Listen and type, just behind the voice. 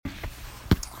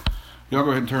Y'all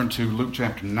go ahead and turn to Luke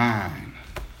chapter 9.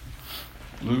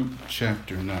 Luke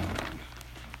chapter 9.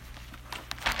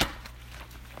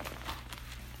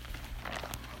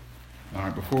 All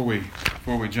right, before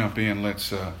we jump in,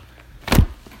 let's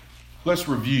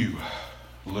review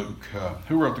Luke.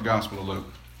 Who wrote the Gospel of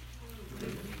Luke?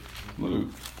 Luke.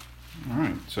 All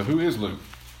right. So who is Luke?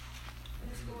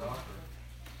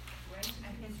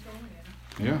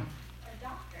 Yeah.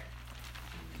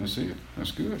 That's it.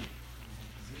 That's good.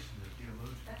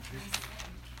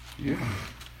 Yeah.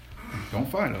 Don't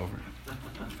fight over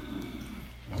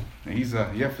it. He's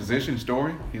a physician,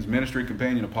 historian. He's ministry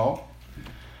companion of Paul.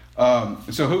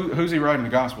 So who's he writing the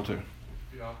gospel to?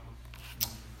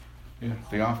 Theophilus. Yeah,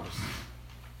 Theophilus.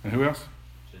 And who else?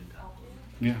 Gentiles.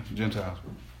 Yeah, Gentiles.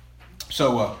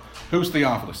 So who's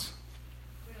Theophilus?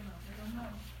 We don't know.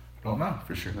 Don't know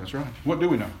for sure. That's right. What do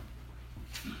we know?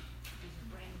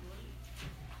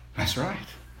 That's right.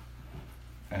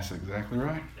 That's exactly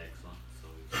right. Excellent. So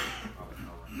he's probably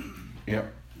no rank.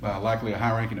 Yep. Likely a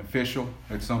high-ranking official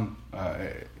at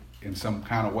in some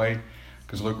kind of way,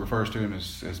 because Luke refers to him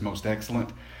as most excellent.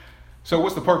 So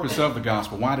what's the purpose of the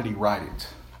gospel? Why did he write it?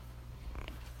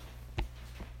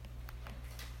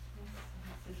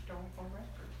 Historical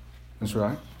record. That's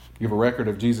right. You have a record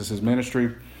of Jesus'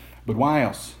 ministry, but why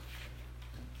else?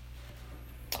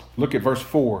 Look at verse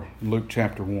 4 in Luke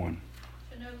chapter 1.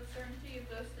 To know the certainty of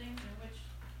those things in which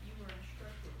you were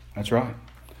instructed. That's right.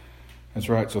 That's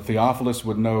right. So Theophilus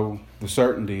would know the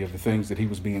certainty of the things that he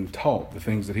was being taught. The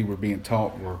things that he were being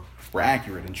taught were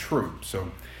accurate and true.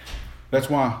 So that's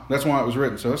why it was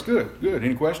written. So that's good. Good.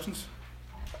 Any questions?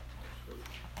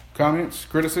 Comments?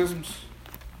 Criticisms?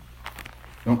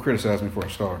 Don't criticize me before I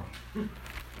start.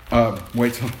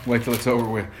 Wait till it's over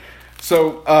with.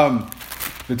 So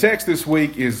the text this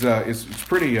week is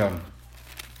pretty.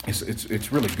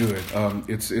 It's really good.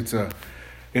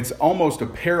 It's almost a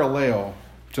parallel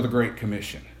to the Great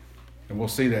Commission, and we'll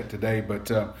see that today.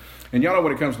 But and y'all know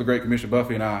when it comes to the Great Commission,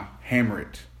 Buffy and I hammer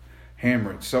it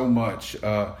so much,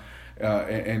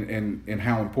 and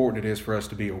how important it is for us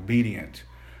to be obedient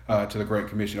to the Great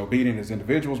Commission, obedient as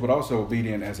individuals, but also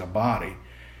obedient as a body.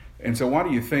 And so, why do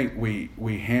you think we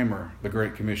hammer the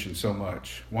Great Commission so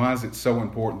much? Why is it so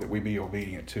important that we be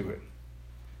obedient to it?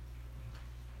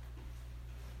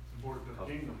 It's important to the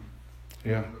kingdom.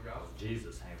 Yeah.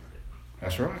 Jesus hammered it.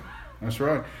 That's right. That's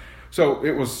right. So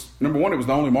it was, number one, it was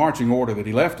the only marching order that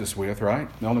he left us with, right?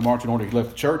 The only marching order he left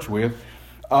the church with.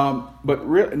 But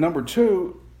number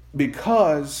two,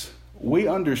 because we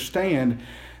understand,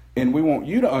 and we want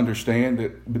you to understand,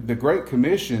 that the Great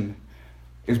Commission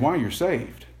is why you're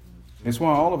saved. It's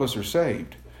why all of us are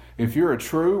saved. If you're a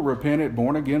true, repentant,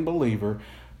 born-again believer,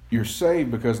 you're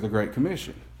saved because of the Great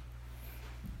Commission.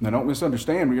 Now, don't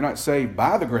misunderstand. You're not saved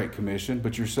by the Great Commission,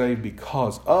 but you're saved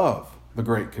because of the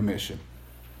Great Commission.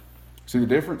 See the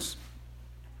difference?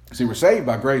 See, we're saved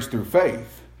by grace through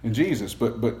faith in Jesus,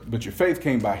 but your faith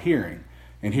came by hearing,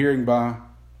 and hearing by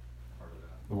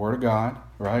the Word of God,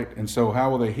 right? And so, how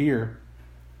will they hear?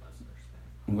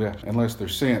 Unless they're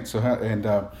sent. So,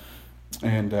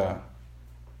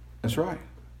 that's right.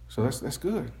 So that's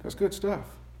good. That's good stuff.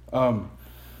 5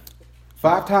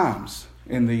 times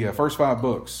in the first 5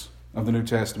 books of the New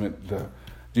Testament,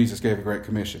 Jesus gave a Great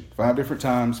Commission. 5 different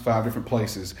times, 5 different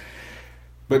places.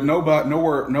 But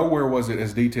nowhere was it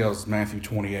as detailed as Matthew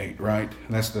 28, right?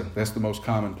 And that's the most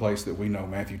common place that we know.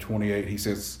 Matthew 28, he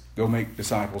says, "Go make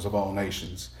disciples of all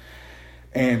nations."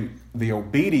 And the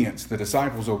obedience, the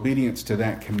disciples' obedience to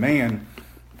that command,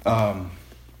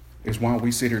 is why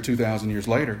we sit here 2,000 years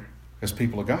later as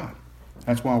people of God.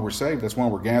 That's why we're saved. That's why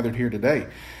we're gathered here today.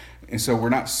 And so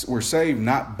we're saved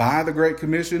not by the Great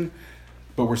Commission,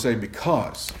 but we're saved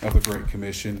because of the Great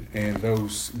Commission and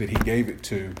those that he gave it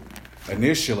to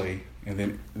initially, and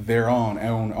then thereon,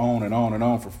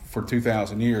 on for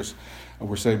 2,000 years.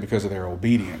 We're saved because of their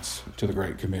obedience to the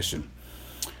Great Commission.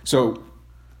 So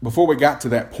before we got to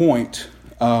that point,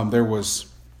 there was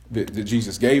that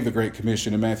Jesus gave the Great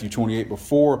Commission in Matthew 28.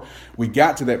 Before we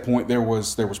got to that point, there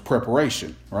was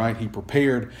preparation, right? He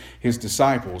prepared his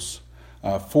disciples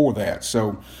for that.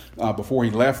 So before he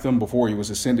left them, before he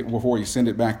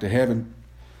ascended back to heaven,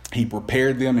 he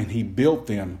prepared them and he built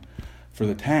them for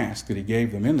the task that he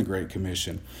gave them in the Great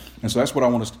Commission. And so that's what I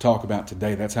want us to talk about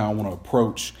today. That's how I want to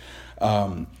approach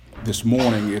this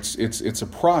morning. It's a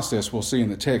process we'll see in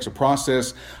the text, a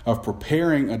process of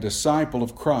preparing a disciple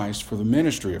of Christ for the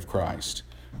ministry of Christ.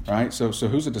 Right? So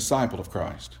who's a disciple of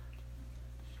Christ?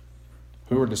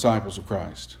 Who are disciples of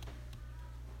Christ?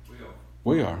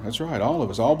 We are. That's right. All of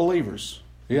us. All believers.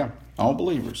 Yeah, all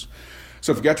believers.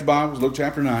 So if you got your Bibles, Luke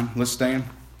chapter 9, let's stand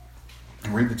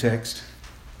and read the text.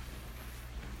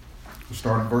 We'll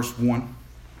start at verse 1.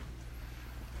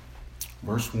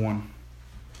 Verse 1.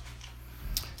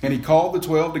 And he called the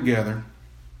 12 together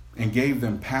and gave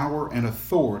them power and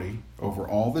authority over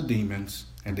all the demons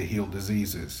and to heal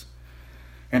diseases.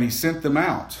 And he sent them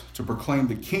out to proclaim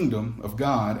the kingdom of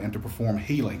God and to perform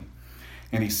healing.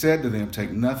 And he said to them,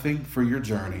 take nothing for your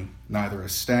journey, neither a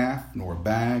staff, nor a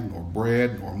bag, nor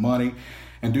bread, nor money,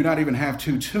 and do not even have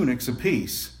 2 tunics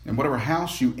apiece. And whatever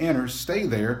house you enter, stay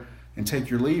there and take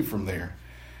your leave from there.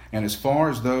 And as far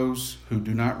as those who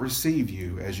do not receive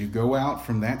you, as you go out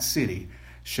from that city,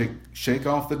 shake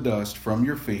off the dust from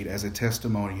your feet as a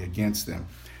testimony against them.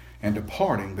 And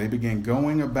departing, they began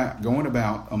going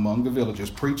about among the villages,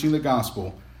 preaching the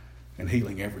gospel and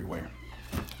healing everywhere.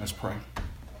 Let's pray.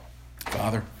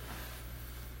 Father,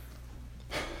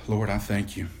 Lord, I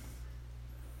thank you.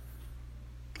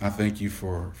 I thank you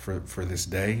for this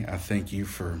day. I thank you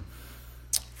for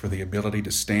the ability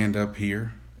to stand up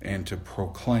here and to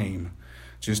proclaim,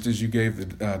 just as you gave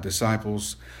the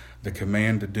disciples the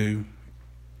command to do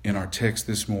in our text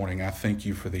this morning. I thank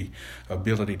you for the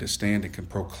ability to stand and can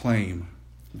proclaim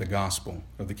the gospel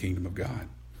of the kingdom of God.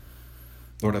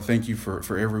 Lord, I thank you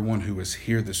for everyone who is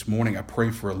here this morning. I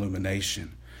pray for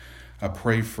illumination. I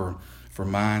pray for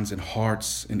minds and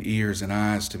hearts and ears and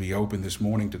eyes to be open this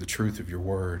morning to the truth of your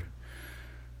word.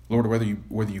 Lord,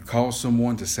 whether you call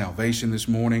someone to salvation this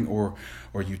morning or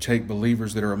you take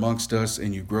believers that are amongst us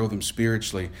and you grow them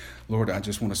spiritually, Lord, I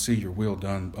just want to see your will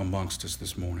done amongst us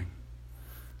this morning.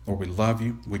 Lord, we love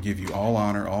you. We give you all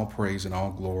honor, all praise, and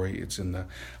all glory. It's in the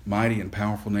mighty and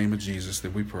powerful name of Jesus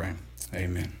that we pray.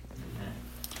 Amen.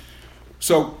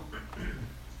 So,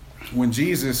 when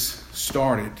Jesus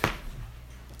started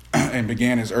and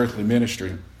began his earthly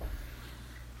ministry,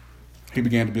 he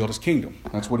began to build his kingdom.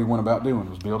 That's what he went about doing,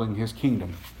 was building his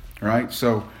kingdom. Right?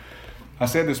 So, I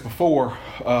said this before.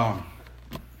 I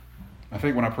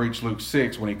think when I preached Luke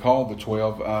 6, when he called the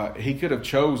 12, he could have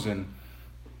chosen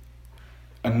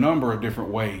a number of different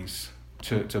ways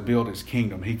to build his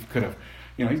kingdom. He could have,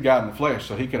 he's God in the flesh,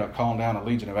 so he could have called down a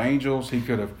legion of angels. He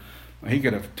could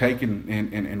have taken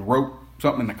and wrote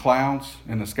something in the clouds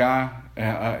in the sky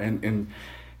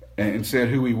and said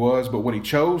who he was. But what he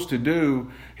chose to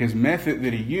do, his method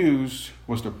that he used,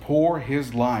 was to pour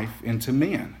his life into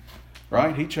men.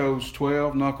 Right? He chose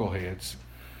 12 knuckleheads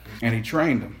and he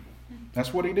trained them.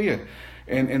 That's what he did.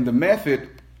 And the method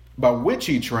by which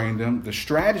he trained them, the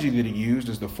strategy that he used,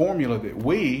 is the formula that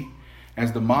we,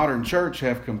 as the modern church,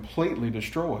 have completely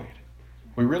destroyed.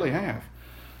 We really have.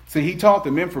 See, he taught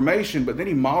them information, but then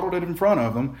he modeled it in front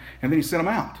of them, and then he sent them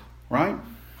out, right?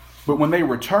 But when they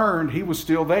returned, he was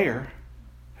still there.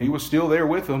 He was still there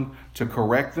with them to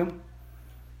correct them,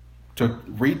 to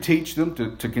reteach them,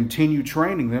 to continue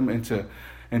training them, and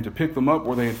to pick them up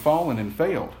where they had fallen and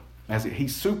failed, as he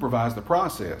supervised the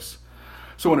process.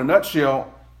 So in a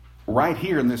nutshell, right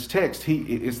here in this text,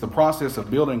 it's the process of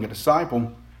building a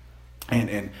disciple,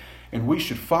 and we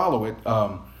should follow it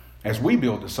as we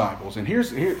build disciples. And here,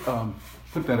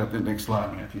 put that up the next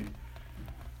slide, Matthew.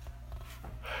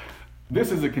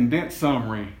 This is a condensed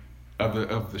summary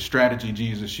of the strategy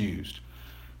Jesus used.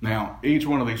 Now, each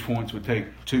one of these points would take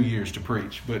 2 years to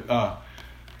preach, but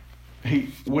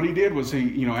what he did was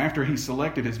after he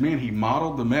selected his men, he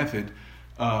modeled the method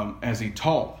as he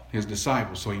taught his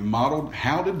disciples. So he modeled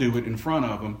how to do it in front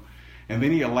of them, and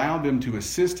then he allowed them to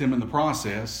assist him in the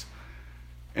process.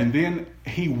 And then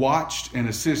he watched and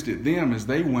assisted them as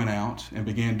they went out and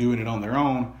began doing it on their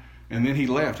own. And then he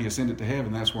left. He ascended to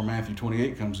heaven. That's where Matthew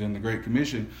 28 comes in, the Great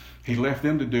Commission. He left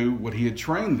them to do what he had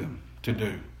trained them to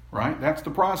do. Right? That's the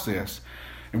process.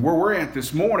 And where we're at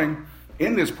this morning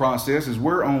in this process is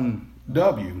we're on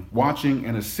W, watching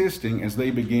and assisting as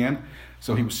they began.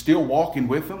 So he was still walking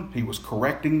with them. He was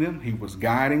correcting them. He was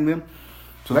guiding them.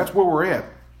 So that's where we're at.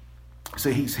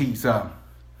 So he's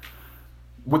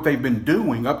what they've been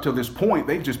doing up to this point,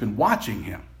 they've just been watching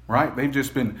him, right? They've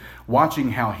just been watching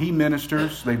how he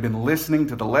ministers. They've been listening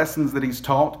to the lessons that he's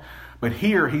taught. But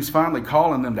here he's finally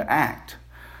calling them to act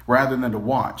rather than to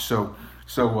watch. So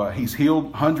he's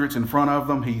healed hundreds in front of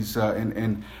them. He's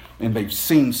and they've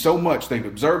seen so much. They've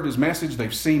observed his message.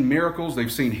 They've seen miracles.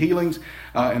 They've seen healings,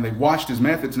 and they've watched his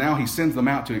methods. Now he sends them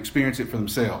out to experience it for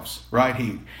themselves, right?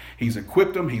 He's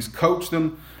equipped them. He's coached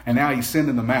them, and now he's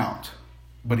sending them out.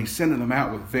 But he's sending them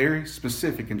out with very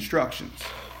specific instructions,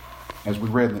 as we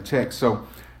read in the text. So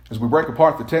as we break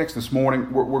apart the text this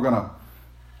morning, we're going to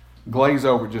glaze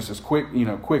over just as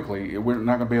quickly. We're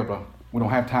not going to be able to. We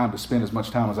don't have time to spend as much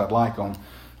time as I'd like on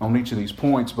each of these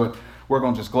points, but we're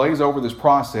going to just glaze over this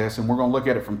process, and we're going to look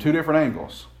at it from two different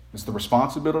angles. It's the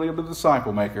responsibility of the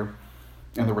disciple maker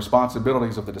and the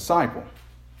responsibilities of the disciple.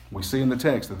 We see in the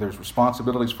text that there's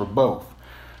responsibilities for both.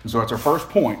 And so that's our first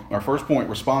point. Our first point,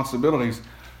 responsibilities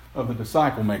of the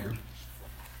disciple maker.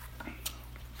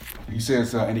 He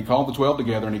says, and he called the 12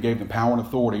 together, and he gave them power and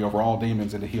authority over all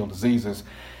demons and to heal diseases.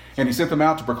 And he sent them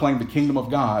out to proclaim the kingdom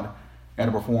of God and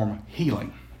to perform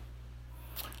healing.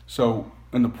 So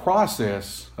in the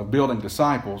process of building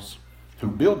disciples, who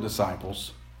build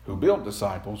disciples, who build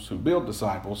disciples, who build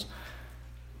disciples,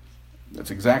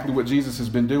 that's exactly what Jesus has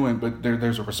been doing, but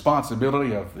there's a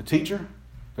responsibility of the teacher,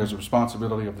 there's a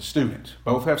responsibility of the student.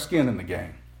 Both have skin in the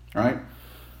game, right?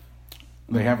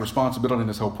 They have responsibility in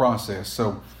this whole process.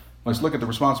 So let's look at the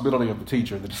responsibility of the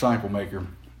teacher, the disciple maker.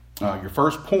 Your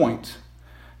first point,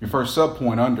 your first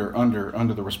subpoint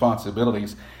under the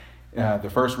responsibilities, the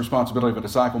first responsibility of a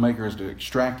disciple maker is to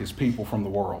extract his people from the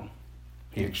world.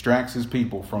 He extracts his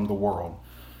people from the world.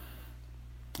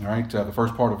 All right, the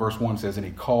first part of verse 1 says, and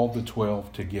he called the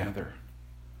 12 together.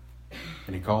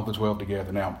 And he called the 12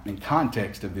 together. Now, in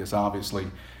context of this, obviously,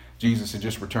 Jesus had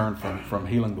just returned from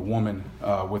healing the woman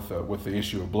with the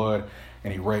issue of blood,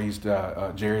 and he raised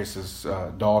Jairus'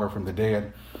 daughter from the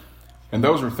dead. And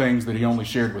those are things that he only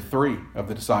shared with 3 of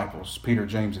the disciples, Peter,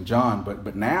 James, and John.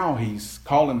 But now he's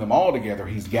calling them all together.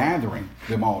 He's gathering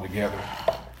them all together.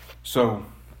 So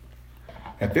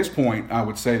at this point, I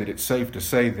would say that it's safe to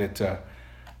say that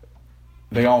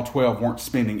they all 12 weren't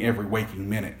spending every waking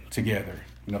minute together.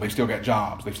 You know, they still got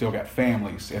jobs. They still got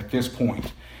families at this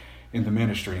point in the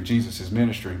ministry, in Jesus'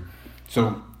 ministry.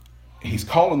 So he's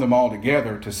calling them all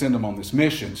together to send them on this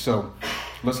mission. So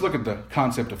let's look at the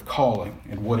concept of calling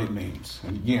and what it means.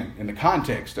 And again, in the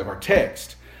context of our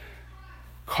text,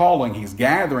 calling, he's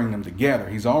gathering them together.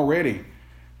 He's already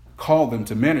called them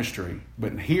to ministry,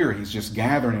 but here he's just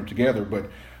gathering them together.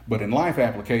 But in life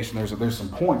application, there's some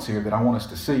points here that I want us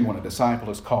to see when a disciple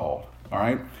is called. All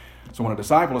right? So when a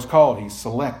disciple is called, he's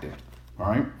selected. All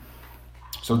right?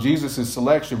 So Jesus'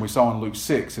 selection we saw in Luke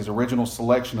 6, his original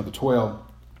selection of the 12,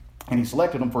 and he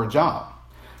selected them for a job.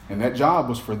 And that job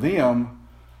was for them,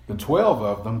 the 12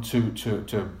 of them,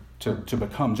 to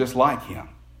become just like him,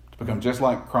 to become just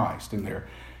like Christ in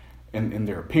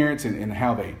their appearance, in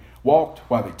how they walked,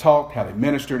 while they talked, how they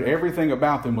ministered. Everything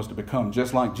about them was to become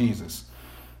just like Jesus.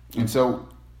 And so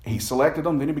he selected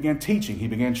them, then he began teaching. He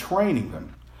began training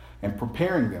them and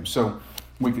preparing them. So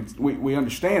we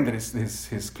understand that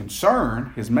his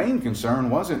concern, his main concern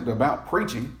wasn't about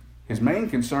preaching. His main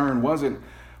concern wasn't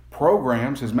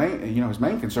programs. His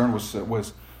main concern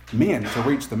was men, to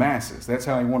reach the masses. That's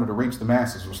how he wanted to reach the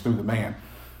masses, was through the man.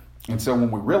 And so when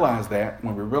we realize that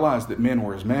men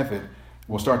were his method,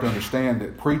 we'll start to understand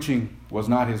that preaching was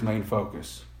not his main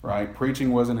focus, right?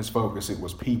 Preaching wasn't his focus. It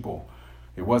was people.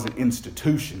 It wasn't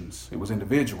institutions. It was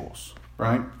individuals,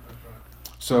 right?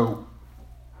 So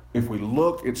if we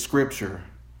look at Scripture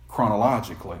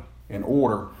chronologically, in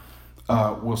order,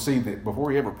 we'll see that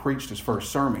before he ever preached his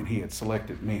first sermon, he had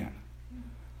selected men.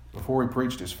 Before he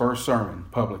preached his first sermon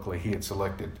publicly, he had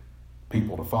selected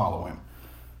people to follow him.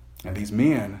 And these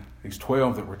men, these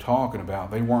 12 that we're talking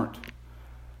about, they weren't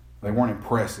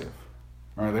impressive.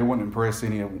 Right? They wouldn't impress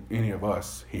any of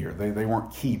us here. They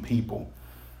weren't key people.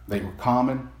 They were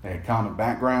common. They had common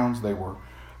backgrounds.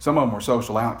 Some of them were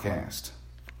social outcasts.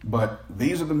 But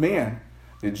these are the men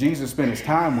that Jesus spent his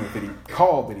time with, that he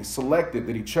called, that he selected,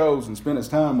 that he chose and spent his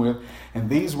time with. And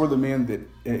these were the men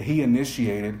that he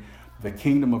initiated the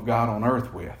kingdom of God on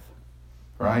earth with.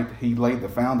 Right? He laid the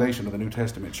foundation of the New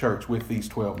Testament church with these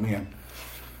 12 men.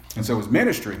 And so his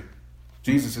ministry,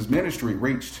 Jesus' ministry,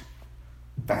 reached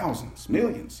thousands,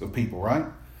 millions of people, right?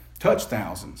 Touched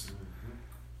thousands.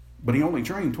 But he only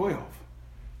trained 12.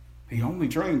 He only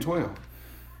trained 12.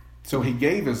 So he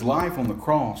gave his life on the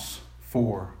cross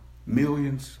for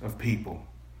millions of people.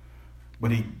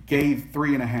 But he gave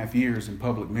 3.5 years in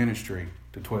public ministry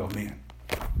to 12 men.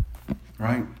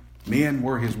 Right? Men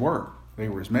were his work. They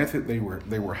were his method. They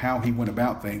were how he went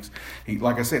about things.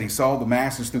 Like I said, he saw the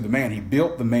masses through the man. He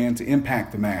built the man to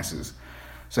impact the masses.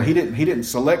 So he didn't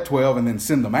select 12 and then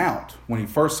send them out. When he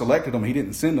first selected them, he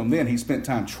didn't send them then. He spent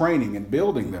time training and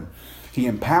building them. He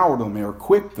empowered them or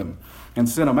equipped them and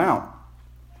sent them out.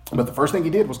 But the first thing he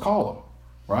did was call them,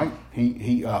 right?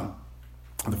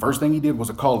 The first thing he did was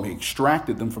to call them. He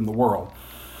extracted them from the world.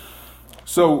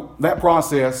 So that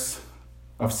process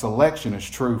of selection is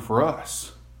true for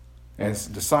us as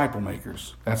disciple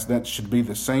makers. That should be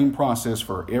the same process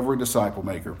for every disciple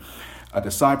maker. A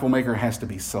disciple maker has to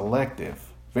be selective.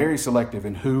 Very selective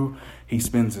in who he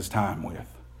spends his time with,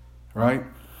 right?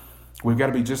 We've got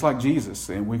to be just like Jesus,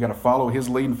 and we've got to follow his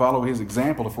lead and follow his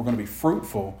example if we're going to be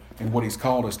fruitful in what he's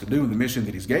called us to do and the mission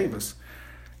that he's gave us.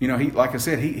 You know, like I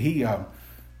said, he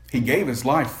He gave his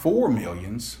life for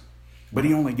millions, but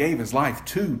he only gave his life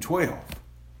to 12.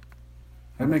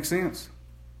 That makes sense?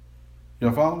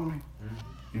 Y'all follow me?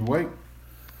 You wait?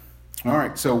 All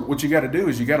right, so what you got to do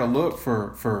is you got to look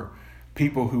for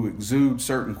people who exude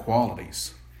certain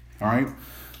qualities. All right?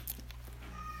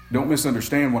 Don't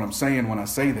misunderstand what I'm saying when I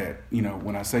say that.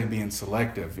 When I say being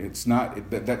selective, it's not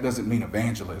that doesn't mean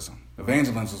evangelism.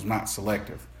 Evangelism is not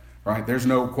selective, right? There's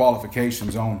no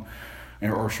qualifications on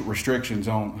or restrictions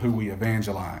on who we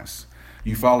evangelize.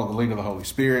 You follow the lead of the Holy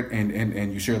Spirit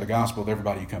and you share the gospel with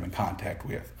everybody you come in contact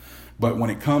with. But when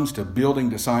it comes to building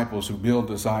disciples who build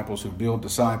disciples who build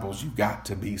disciples, you've got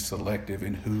to be selective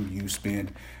in who you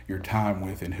spend your time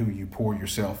with and who you pour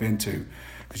yourself into,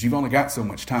 because you've only got so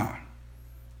much time,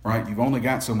 right? You've only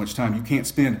got so much time. You can't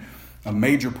spend a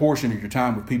major portion of your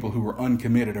time with people who are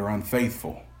uncommitted or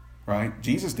unfaithful, right?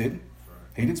 Jesus didn't.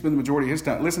 He didn't spend the majority of his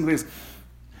time. Listen to this.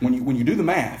 When you do the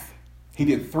math, he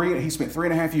spent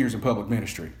 3.5 years in public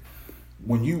ministry.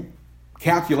 When you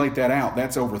calculate that out,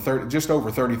 that's just over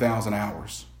 30,000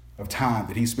 hours of time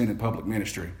that he spent in public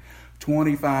ministry.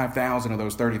 25,000 of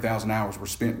those 30,000 hours were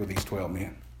spent with these 12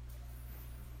 men.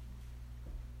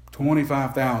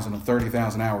 25,000 of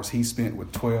 30,000 hours he spent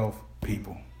with 12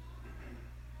 people.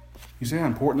 You see how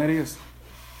important that is?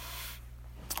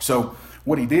 So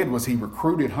what he did was he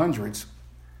recruited hundreds.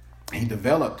 He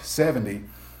developed 70,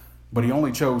 but he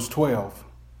only chose 12.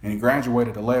 And he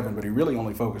graduated 11, but he really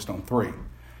only focused on 3.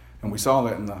 And we saw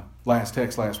that in the last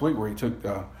text last week where he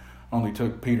only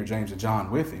took Peter, James, and John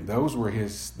with him. Those were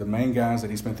the main guys that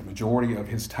he spent the majority of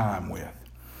his time with.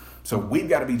 So we've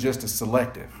got to be just as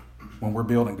selective when we're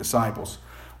building disciples.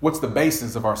 What's the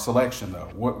basis of our selection, though?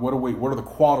 What are the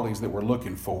qualities that we're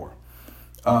looking for?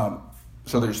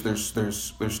 So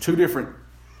there's two different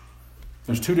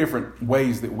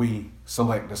ways that we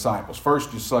select disciples.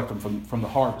 First, you select them from the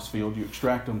harvest field. You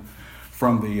extract them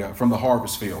from the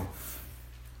harvest field.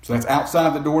 So that's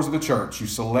outside the doors of the church. You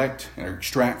select and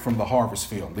extract from the harvest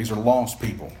field. These are lost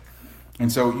people.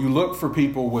 And so you look for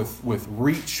people with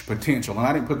reach potential. And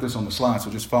I didn't put this on the slide, so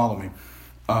just follow me.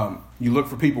 You look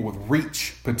for people with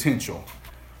reach potential.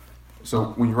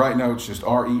 So when you write notes, just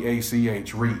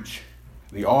R-E-A-C-H, reach.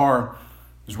 The R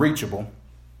is reachable.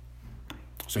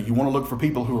 So you want to look for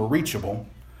people who are reachable.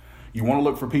 You want to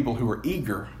look for people who are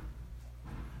eager.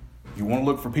 You want to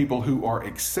look for people who are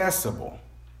accessible.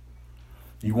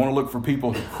 You want to look for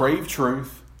people who crave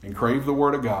truth and crave the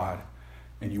Word of God.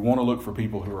 And you want to look for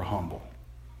people who are humble.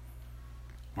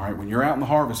 All right, when you're out in the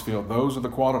harvest field, those are the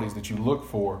qualities that you look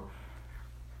for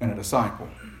in a disciple.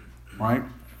 Right?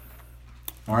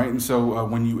 All right, and so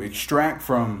when you extract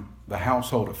from the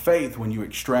household of faith, when you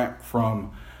extract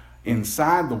from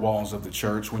inside the walls of the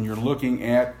church, when you're looking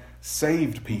at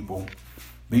saved people,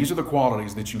 these are the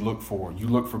qualities that you look for. You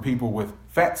look for people with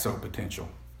fatso potential.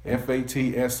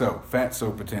 F-A-T-S-O,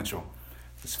 fatso potential.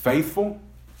 It's faithful,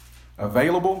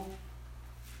 available,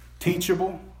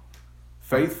 teachable,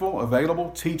 faithful,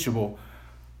 available, teachable,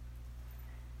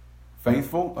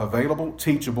 faithful, available,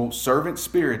 teachable,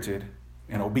 servant-spirited,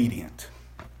 and obedient.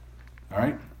 All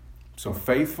right? So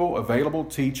faithful, available,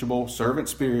 teachable,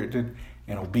 servant-spirited,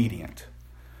 and obedient.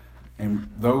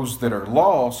 And those that are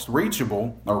lost,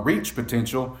 reachable, or reach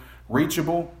potential,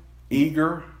 reachable,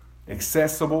 eager,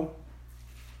 accessible,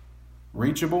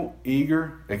 reachable,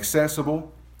 eager,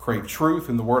 accessible, crave truth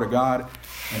in the Word of God,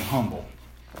 and humble.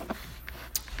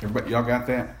 Everybody, y'all got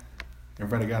that?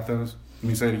 Everybody got those? Let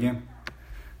me say it again.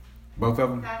 Both of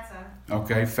them? That's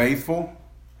Okay, faithful,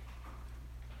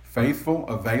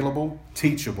 available,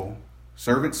 teachable,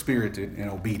 servant-spirited, and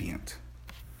obedient.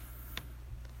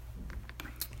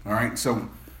 All right, so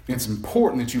it's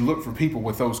important that you look for people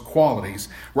with those qualities.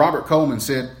 Robert Coleman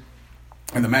said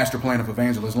in the Master Plan of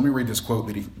Evangelism, let me read this quote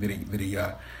that he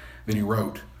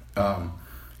wrote.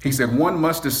 He said, "One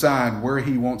must decide where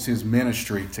he wants his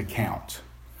ministry to count.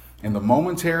 In the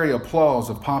momentary applause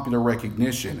of popular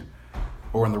recognition,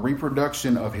 or in the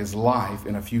reproduction of his life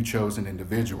in a few chosen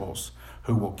individuals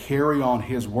who will carry on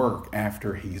his work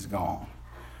after he's gone."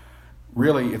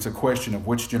 Really, it's a question of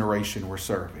which generation we're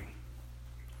serving.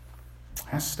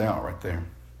 That's stout right there.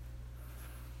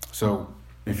 So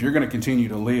if you're going to continue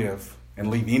to live and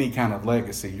leave any kind of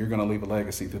legacy, you're going to leave a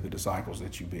legacy through the disciples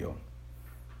that you build.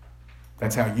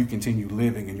 That's how you continue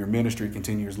living, and your ministry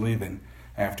continues living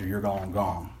after you're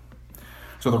gone.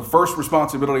 So the first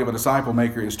responsibility of a disciple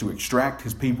maker is to extract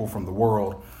his people from the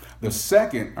world. His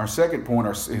second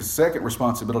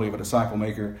responsibility of a disciple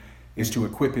maker is to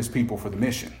equip his people for the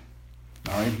mission.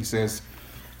 All right, he says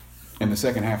in the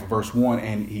second half of verse 1,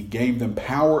 and he gave them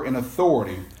power and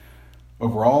authority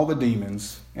over all the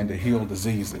demons and to heal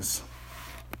diseases.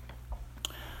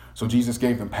 So Jesus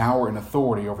gave them power and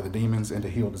authority over the demons and to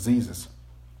heal diseases.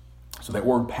 So that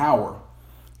word power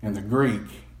in the Greek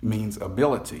means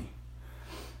ability.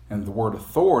 And the word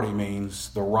authority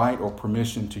means the right or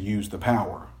permission to use the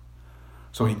power.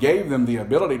 So he gave them the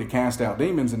ability to cast out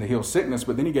demons and to heal sickness,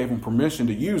 but then he gave them permission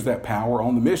to use that power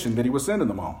on the mission that he was sending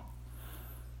them on.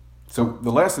 So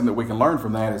the lesson that we can learn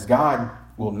from that is God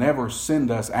will never send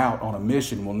us out on a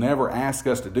mission, will never ask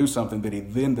us to do something that he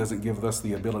then doesn't give us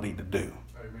the ability to do.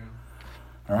 Amen.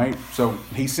 All right? So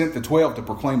he sent the 12 to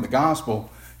proclaim the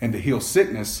gospel and to heal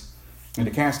sickness and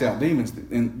to cast out demons.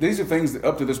 And these are things that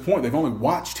up to this point they've only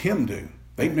watched him do.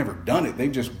 They've never done it.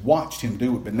 They've just watched him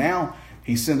do it. But now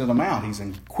he's sending them out. He's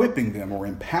equipping them or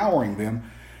empowering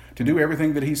them to do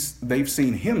everything that they've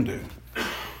seen him do.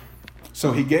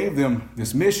 So he gave them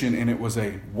this mission, and it was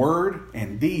a word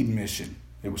and deed mission.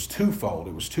 It was twofold.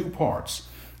 It was two parts.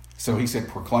 So he said,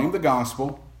 proclaim the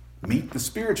gospel, meet the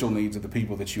spiritual needs of the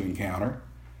people that you encounter,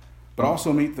 but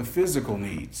also meet the physical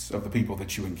needs of the people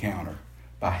that you encounter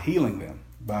by healing them,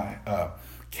 by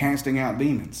casting out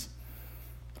demons.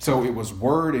 So it was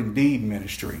word and deed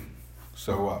ministry.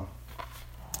 So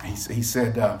he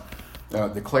said,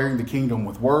 declaring the kingdom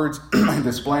with words and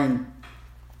displaying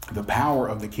the power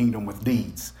of the kingdom with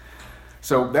deeds.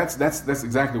 So that's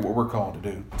exactly what we're called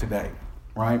to do today,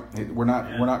 right? We're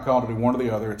not called to do one or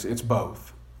the other. It's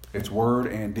both. It's word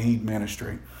and deed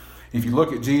ministry. If you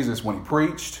look at Jesus when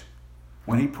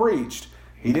he preached,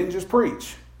 he didn't just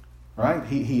preach, right?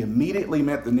 He immediately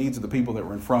met the needs of the people that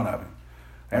were in front of him.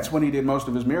 That's when he did most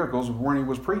of his miracles, when he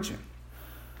was preaching.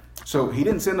 So he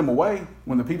didn't send them away.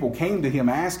 When the people came to him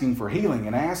asking for healing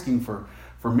and asking for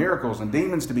miracles and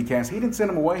demons to be cast, he didn't send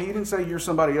them away. He didn't say you're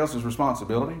somebody else's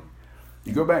responsibility.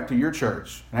 You go back to your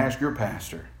church and ask your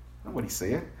pastor. That's what he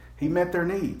said. He met their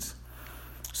needs.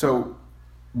 So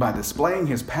by displaying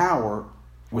his power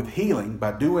with healing,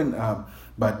 by doing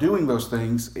those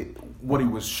things, what he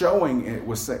was showing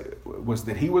was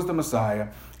that he was the Messiah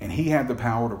and he had the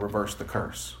power to reverse the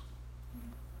curse.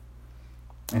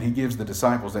 And he gives the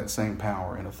disciples that same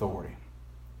power and authority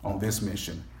on this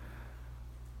mission.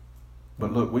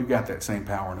 But look, we've got that same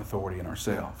power and authority in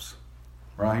ourselves,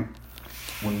 right?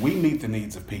 When we meet the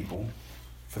needs of people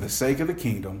for the sake of the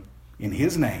kingdom, in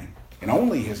his name, and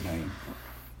only his name,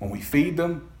 when we feed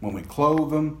them, when we clothe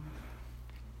them,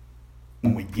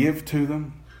 when we give to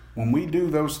them, when we do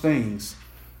those things,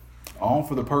 all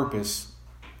for the purpose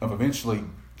of eventually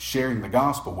sharing the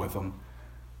gospel with them,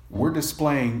 we're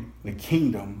displaying the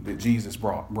kingdom that Jesus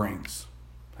brings.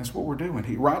 That's what we're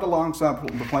doing. Right alongside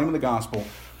proclaiming the gospel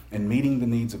and meeting the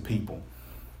needs of people.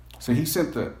 So he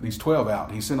sent these 12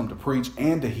 out. He sent them to preach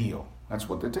and to heal. That's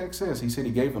what the text says. He said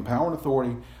he gave them power and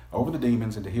authority over the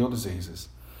demons and to heal diseases.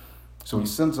 So he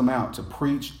sends them out to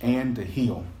preach and to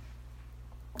heal.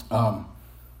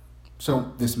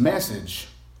 So this message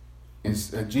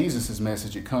is Jesus'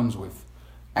 message. It comes with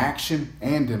action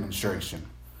and demonstration,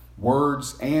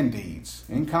 words and deeds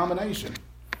in combination,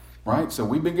 right? So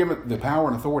we've been given the power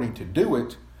and authority to do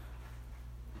it,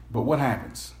 but what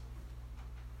happens?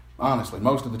 Honestly,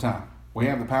 most of the time, we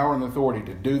have the power and the authority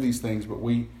to do these things, but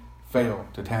we fail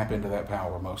to tap into that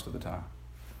power most of the time.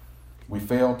 We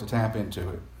fail to tap into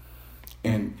it.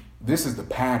 And this is the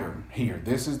pattern here.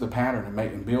 This is the pattern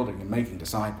in building and making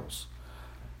disciples.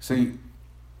 See,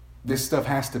 this stuff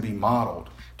has to be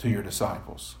modeled to your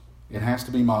disciples. It has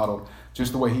to be modeled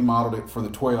just the way he modeled it for the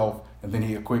 12, and then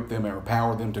he equipped them and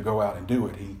empowered them to go out and do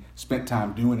it. He spent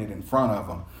time doing it in front of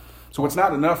them. So it's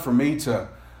not enough for me to,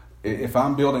 if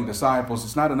I'm building disciples,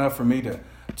 it's not enough for me to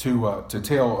tell a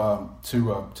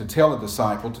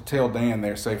disciple, to tell Dan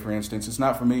there, say for instance, it's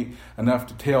not for me enough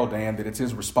to tell Dan that it's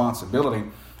his responsibility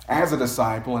as a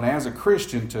disciple and as a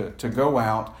Christian to go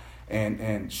out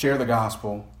and share the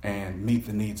gospel and meet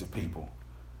the needs of people.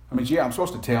 I mean, yeah, I'm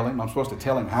supposed to tell him. I'm supposed to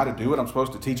tell him how to do it. I'm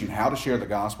supposed to teach him how to share the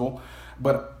gospel.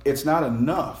 But it's not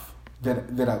enough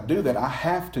that I do that. I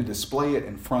have to display it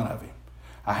in front of him.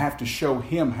 I have to show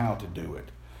him how to do it.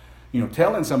 You know,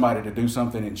 telling somebody to do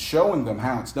something and showing them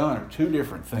how it's done are two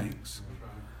different things.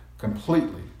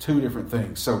 Completely two different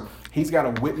things. So he's got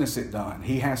to witness it done.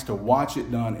 He has to watch it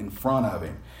done in front of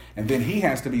him. And then he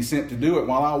has to be sent to do it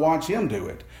while I watch him do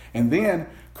it. And then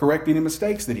correct any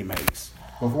mistakes that he makes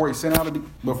before he's sent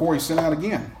out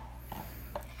again.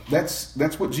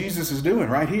 That's what Jesus is doing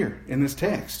right here in this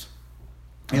text.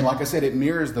 And like I said, it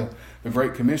mirrors the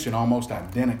Great Commission almost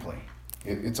identically.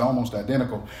 It's almost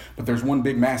identical, but there's one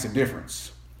big massive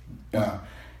difference.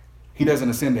 He doesn't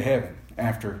ascend to heaven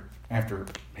after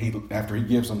he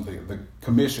gives them the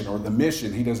commission or the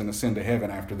mission. He doesn't ascend to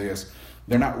heaven after this.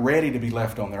 They're not ready to be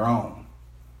left on their own.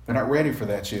 They're not ready for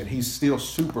that yet. He's still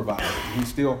supervising. He's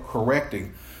still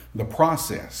correcting the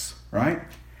process, right?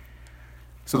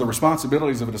 So the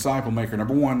responsibilities of a disciple maker,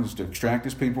 number one, is to extract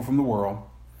his people from the world,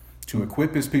 to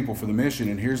equip his people for the mission.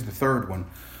 And here's the third one.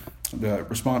 The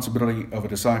responsibility of a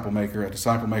disciple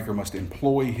maker must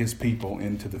employ his people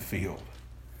into the field.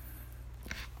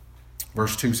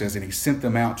 Verse 2 says, and he sent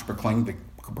them out to proclaim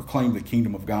the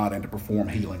kingdom of God and to perform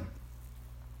healing.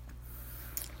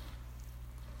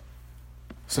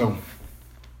 So,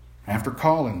 after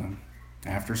calling them,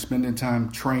 after spending time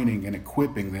training and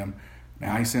equipping them,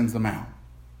 now he sends them out.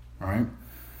 All right?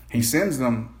 He sends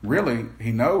them, really,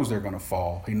 he knows they're going to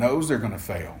fall. He knows they're going to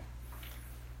fail.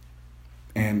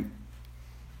 And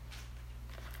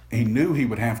he knew he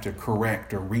would have to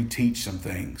correct or reteach some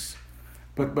things.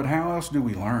 But how else do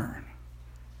we learn?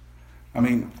 I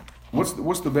mean,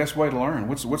 what's the best way to learn?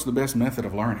 What's the best method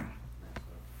of learning?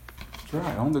 That's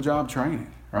right, on-the-job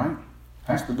training, right?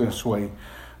 That's the best way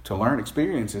to learn.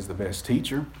 Experience is the best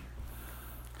teacher.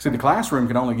 See, the classroom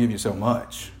can only give you so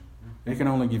much. It can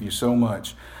only give you so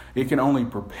much. It can only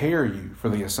prepare you for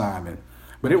the assignment.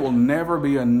 But it will never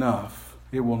be enough.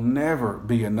 It will never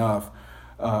be enough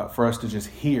for us to just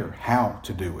hear how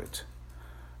to do it.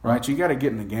 Right? You got to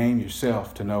get in the game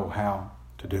yourself to know how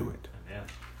to do it. Yeah.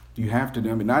 You have to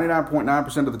do. I mean,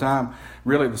 99.9% of the time,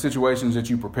 really, the situations that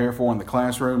you prepare for in the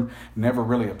classroom never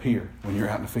really appear when you're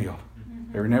out in the field.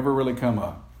 They never really come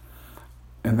up.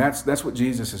 And that's what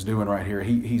Jesus is doing right here.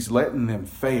 He's letting them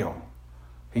fail.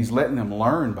 He's letting them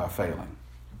learn by failing.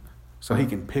 So he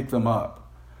can pick them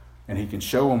up and he can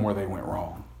show them where they went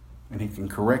wrong. And he can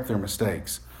correct their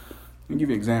mistakes. Let me give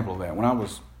you an example of that. When I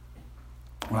was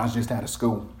just out of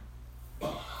school,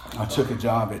 I took a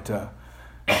job at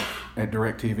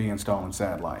DirecTV installing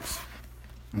satellites.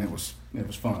 And it was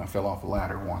fun. I fell off a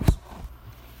ladder once.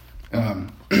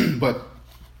 But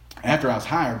after I was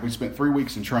hired, we spent 3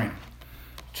 weeks in training.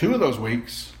 2 of those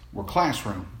weeks were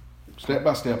classroom,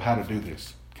 step-by-step how to do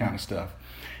this kind of stuff.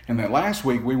 And that last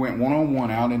week, we went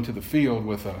one-on-one out into the field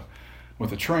with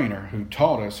a trainer who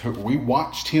taught us. We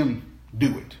watched him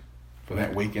do it for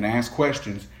that week and asked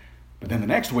questions. But then the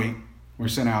next week, we were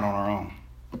sent out on our own.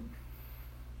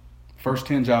 First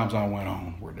 10 jobs I went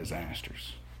on were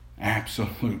disasters.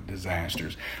 Absolute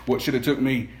disasters. What should have took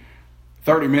me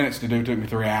 30 minutes to do took me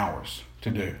 3 hours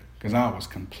to do because I was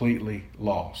completely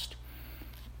lost.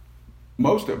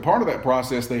 Part of that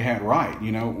process they had right.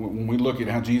 You know, when we look at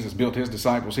how Jesus built his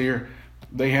disciples here,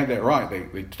 they had that right.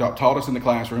 They taught us in the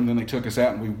classroom, then they took us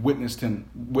out and we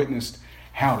witnessed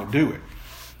how to do it.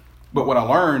 But what I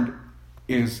learned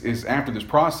is after this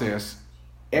process,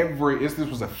 this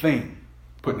was a thing.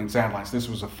 Putting in satellites, this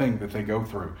was a thing that they go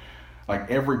through. Like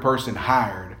every person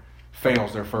hired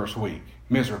fails their first week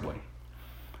miserably.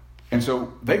 And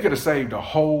so they could have saved a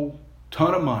whole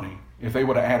ton of money if they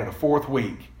would have added a 4th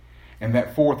week. And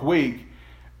that 4th week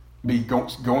be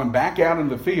going back out in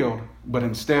the field, but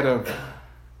instead of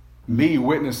me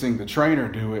witnessing the trainer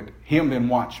do it, him then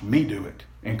watch me do it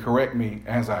and correct me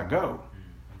as I go.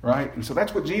 Right? And so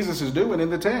that's what Jesus is doing in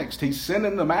the text. He's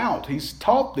sending them out. He's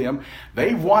taught them.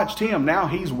 They've watched him. Now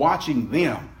he's watching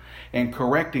them and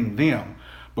correcting them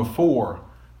before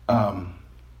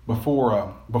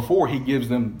he gives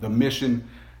them the mission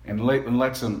and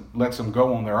lets them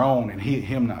go on their own and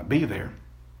him not be there.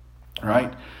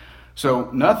 Right? So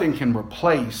nothing can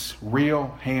replace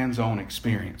real hands-on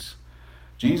experience.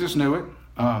 Jesus knew it.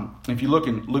 If you look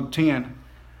in Luke 10,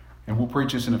 and we'll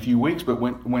preach this in a few weeks, but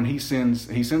when he sends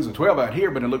the 12 out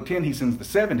here, but in Luke 10 he sends the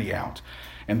 70 out.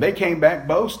 And they came back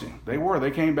boasting.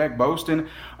 They came back boasting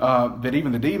that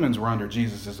even the demons were under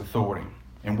Jesus' authority.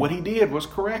 And what he did was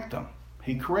correct them.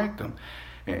 He corrected them.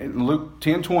 In Luke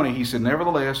 10:20, he said,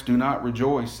 nevertheless, do not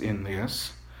rejoice in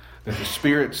this, that the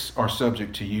spirits are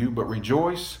subject to you, but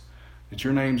rejoice that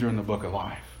your names are in the book of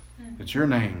life, that your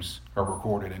names are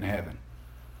recorded in heaven.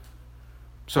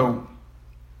 So,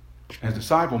 as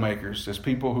disciple makers, as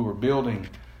people who are building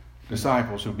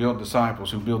disciples, who build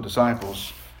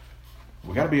disciples,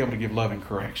 we got to be able to give loving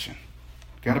correction.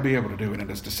 Got to be able to do it.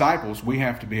 And as disciples, we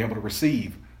have to be able to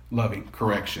receive loving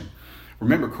correction.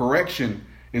 Remember, correction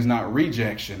is not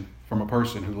rejection from a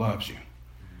person who loves you.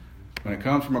 When it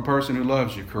comes from a person who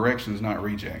loves you, correction is not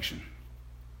rejection.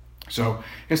 So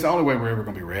it's the only way we're ever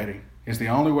going to be ready. It's the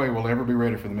only way we'll ever be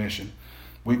ready for the mission.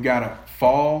 We've got to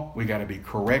fall. We've got to be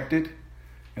corrected.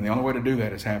 And the only way to do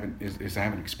that is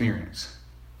having experience.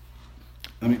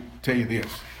 Let me tell you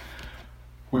this.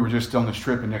 We were just on this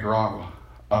trip in Nicaragua.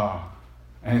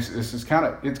 And it's kind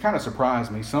of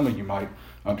surprised me. Some of you might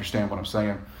understand what I'm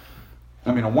saying.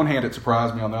 I mean, on one hand, it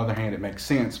surprised me. On the other hand, it makes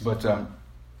sense. But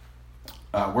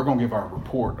we're going to give our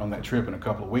report on that trip in a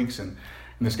couple of weeks. And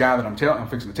this guy that I'm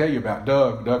fixing to tell you about,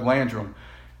 Doug Landrum,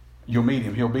 you'll meet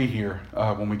him. He'll be here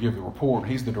when we give the report.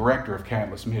 He's the director of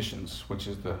Catalyst Missions, which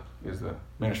is the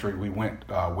ministry we went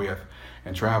with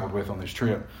and traveled with on this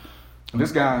trip. And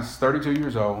this guy's 32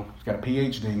 years old. He's got a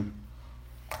PhD.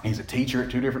 He's a teacher at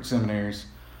 2 different seminaries,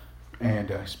 and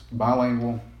he's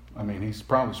bilingual. I mean, he's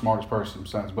probably the smartest person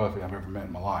besides Buffy I've ever met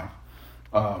in my life.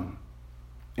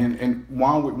 And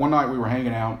one night we were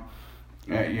hanging out,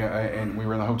 and we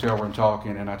were in the hotel room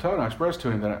talking, and I expressed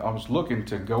to him that I was looking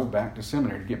to go back to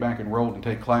seminary, to get back enrolled and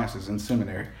take classes in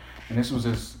seminary. And this was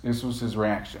his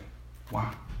reaction.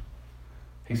 Why?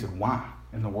 He said, why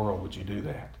in the world would you do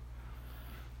that?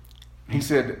 He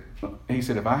said,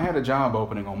 if I had a job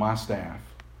opening on my staff,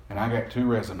 and I got 2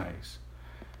 resumes,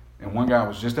 and one guy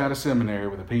was just out of seminary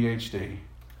with a PhD,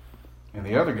 and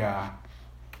the other guy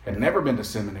had never been to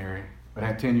seminary, but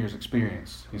had 10 years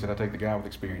experience. He said, I take the guy with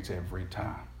experience every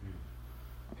time.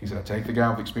 He said, I take the guy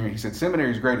with experience. He said,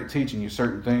 seminary is great at teaching you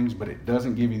certain things, but it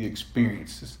doesn't give you the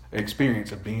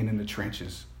experience of being in the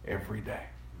trenches every day.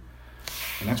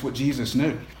 And that's what Jesus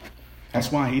knew.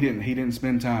 That's why he didn't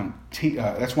spend time.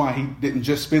 That's why he didn't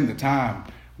just spend the time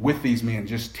with these men,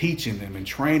 just teaching them and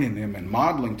training them and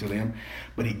modeling to them,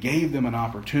 but he gave them an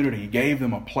opportunity. He gave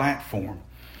them a platform.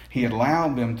 He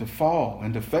allowed them to fall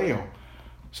and to fail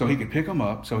so he could pick them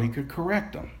up, so he could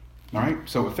correct them. All right?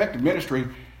 So effective ministry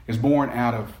is born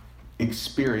out of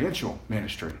experiential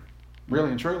ministry, really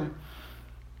and truly.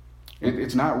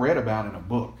 It's not read about in a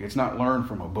book. It's not learned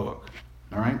from a book.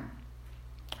 All right?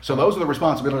 So those are the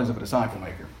responsibilities of a disciple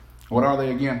maker. What are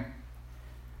they again?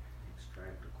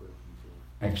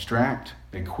 Extract,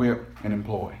 equip, and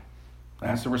employ.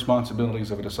 That's the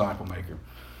responsibilities of a disciple maker.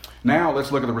 Now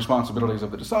let's look at the responsibilities of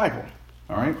the disciple.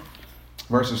 All right?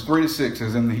 Verses 3 to 6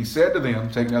 says, and he said to them,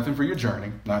 take nothing for your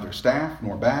journey, neither staff,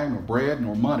 nor bag, nor bread,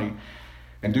 nor money,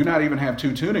 and do not even have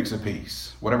 2 tunics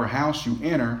apiece. Whatever house you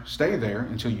enter, stay there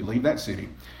until you leave that city.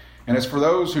 And as for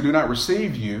those who do not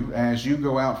receive you, as you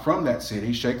go out from that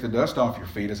city, shake the dust off your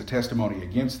feet as a testimony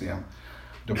against them.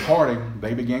 Departing,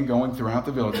 they began going throughout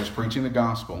the villages, preaching the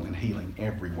gospel and healing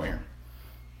everywhere.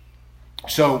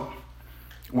 So,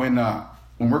 when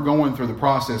we're going through the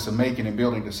process of making and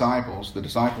building disciples, the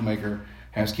disciple maker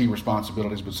has key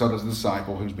responsibilities, but so does the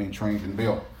disciple who's being trained and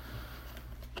built.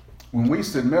 When we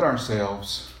submit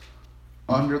ourselves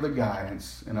under the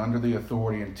guidance and under the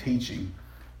authority and teaching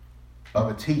of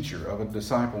a teacher, of a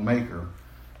disciple maker,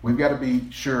 we've got to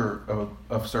be sure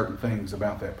of certain things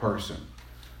about that person.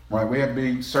 Right? We have to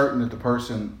be certain that the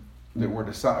person that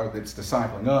that's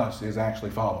discipling us is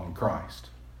actually following Christ.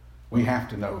 We have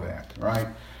to know that, right?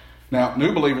 Now,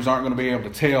 new believers aren't going to be able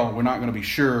to tell. We're not going to be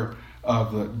sure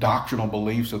of the doctrinal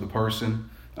beliefs of the person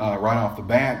right off the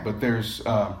bat, but there's,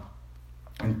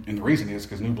 and the reason is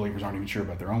because new believers aren't even sure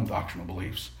about their own doctrinal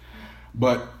beliefs.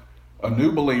 But a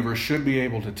new believer should be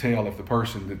able to tell if the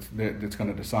person that's going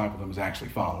to disciple them is actually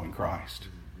following Christ.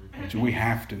 We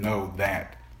have to know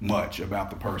that much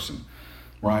about the person,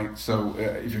 right? So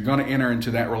if you're going to enter into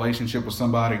that relationship with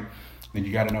somebody, then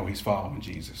you got to know he's following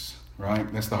Jesus,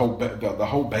 right? That's the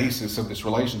whole basis of this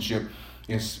relationship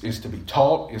is to be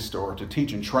taught, or to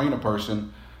teach and train a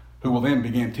person who will then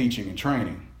begin teaching and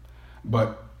training.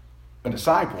 But a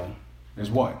disciple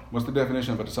is what? What's the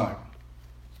definition of a disciple?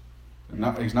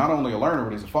 He's not only a learner,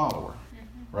 but he's a follower,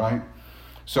 right?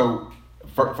 So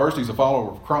first he's a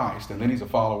follower of Christ, and then he's a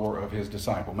follower of his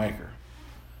disciple maker,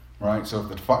 right? So if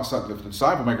the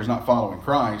disciple maker is not following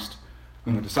Christ,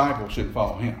 then the disciple shouldn't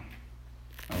follow him.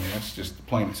 I mean, that's just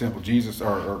plain and simple. Jesus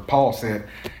or Paul said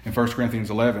in 1 Corinthians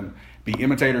 11, be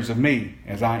imitators of me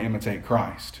as I imitate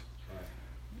Christ.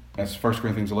 That's 1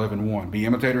 Corinthians 11:1. Be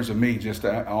imitators of me just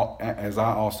as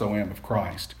I also am of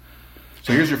Christ.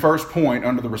 So here's your first point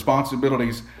under the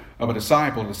responsibilities of a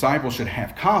disciple. A disciple should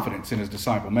have confidence in his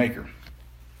disciple maker.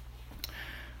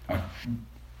 A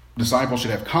disciple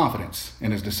should have confidence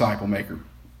in his disciple maker.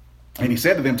 And he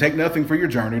said to them, take nothing for your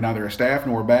journey, neither a staff,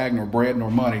 nor a bag, nor bread,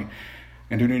 nor money,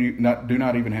 and do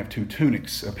not even have 2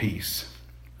 tunics apiece.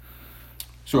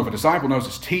 So if a disciple knows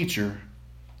his teacher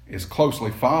is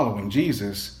closely following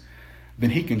Jesus, then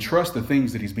he can trust the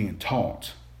things that he's being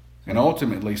taught and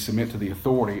ultimately submit to the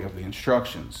authority of the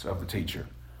instructions of the teacher.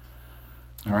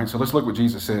 All right, so let's look what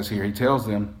Jesus says here. He tells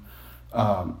them,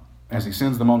 as he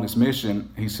sends them on this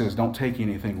mission, he says, don't take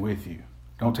anything with you.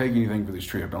 Don't take anything for this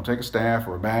trip. Don't take a staff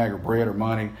or a bag or bread or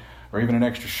money or even an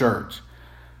extra shirt.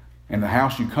 And the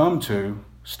house you come to,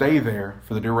 stay there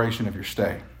for the duration of your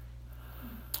stay.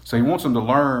 So he wants them to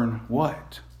learn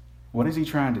what? What is he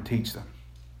trying to teach them?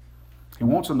 He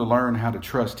wants them to learn how to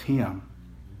trust him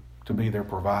to be their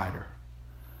provider.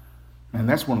 And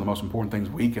that's one of the most important things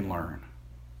we can learn.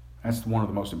 That's one of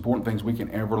the most important things we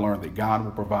can ever learn, that God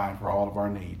will provide for all of our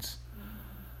needs.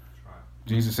 That's right.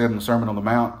 Jesus said in the Sermon on the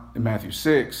Mount in Matthew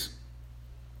 6,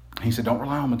 he said, don't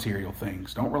rely on material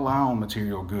things. Don't rely on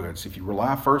material goods. If you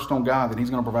rely first on God, then he's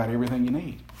going to provide everything you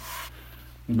need.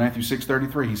 In Matthew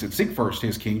 6:33, he said, seek first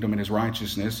his kingdom and his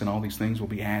righteousness, and all these things will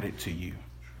be added to you.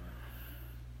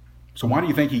 So why do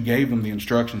you think he gave them the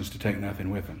instructions to take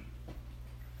nothing with them?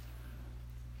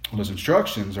 Well, his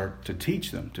instructions are to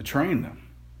teach them, to train them,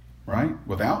 right?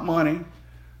 Without money,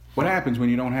 what happens when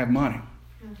you don't have money?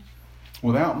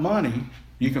 Without money,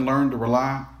 you can learn to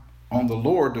rely on the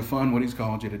Lord to fund what he's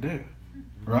called you to do,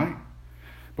 right?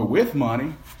 But with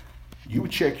money, you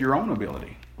check your own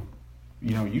ability.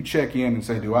 You know, you check in and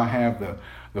say, do I have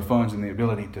the funds and the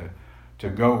ability to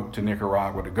go to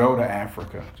Nicaragua, to go to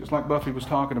Africa? Just like Buffy was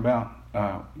talking about,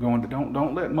 going to,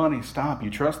 don't let money stop you.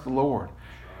 Trust the Lord.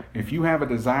 If you have a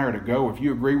desire to go, if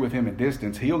you agree with him in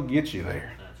distance, he'll get you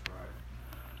there. That's right.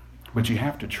 But you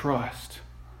have to trust.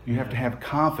 You have to have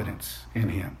confidence in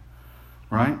him,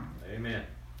 right? Amen.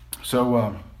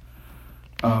 So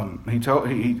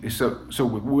so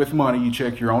with money you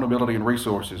check your own ability and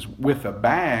resources. With a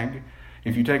bag,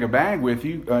 if you take a bag with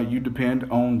you, you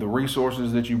depend on the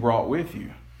resources that you brought with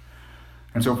you.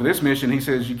 And so for this mission, he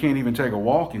says you can't even take a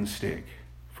walking stick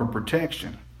for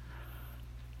protection.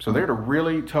 So they're to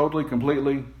really, totally,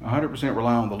 completely, 100%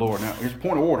 rely on the Lord. Now, here's a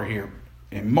point of order here.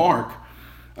 In Mark's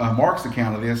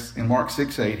account of this, in Mark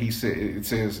 6:8, it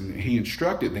says, and he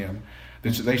instructed them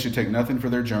that they should take nothing for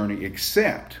their journey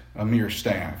except a mere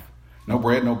staff. No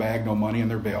bread, no bag, no money in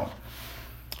their belt.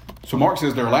 So Mark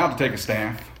says they're allowed to take a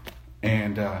staff,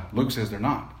 and Luke says they're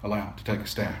not allowed to take a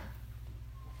staff.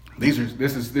 This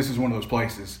is one of those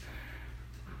places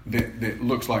that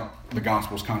looks like the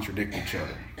Gospels contradict each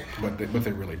other, but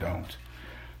they really don't.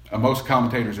 Most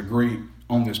commentators agree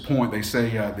on this point. They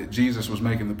say that Jesus was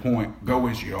making the point, go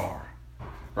as you are.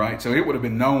 Right? So it would have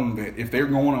been known that if they're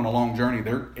going on a long journey,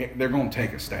 they're going to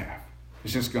take a staff.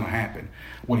 It's just going to happen.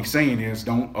 What he's saying is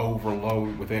don't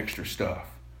overload with extra stuff.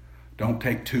 Don't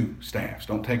take 2 staffs.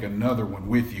 Don't take another one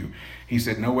with you. He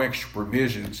said no extra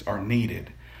provisions are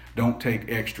needed. Don't take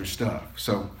extra stuff.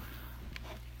 So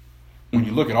when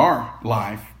you look at our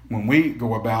life, when we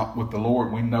go about with the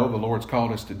Lord, we know the Lord's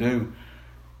called us to do.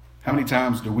 How many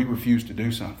times do we refuse to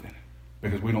do something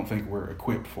because we don't think we're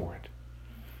equipped for it?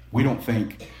 We don't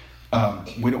think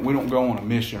we don't go on a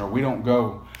mission, or we don't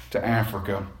go to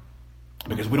Africa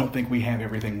because we don't think we have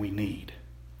everything we need,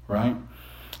 right?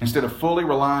 Instead of fully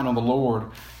relying on the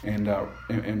Lord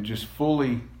and just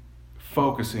fully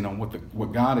focusing on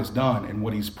what God has done and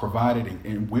what he's provided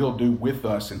and will do with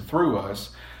us and through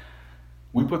us,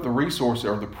 we put the resource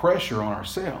or the pressure on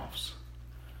ourselves.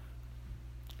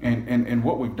 And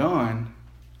what we've done,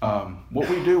 what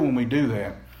we do when we do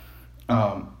that,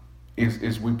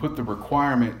 is we put the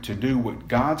requirement to do what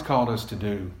God's called us to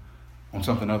do on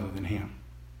something other than him.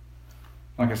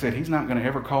 Like I said, he's not going to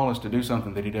ever call us to do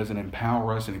something that he doesn't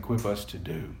empower us and equip us to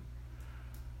do.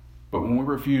 But when we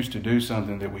refuse to do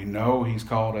something that we know he's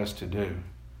called us to do,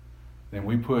 then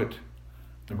we put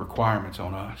the requirements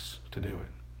on us to do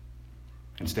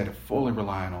it instead of fully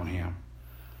relying on him.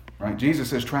 Right? Jesus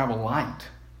says travel light.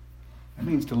 That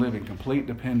means to live in complete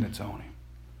dependence on him.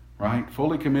 Right?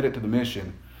 Fully committed to the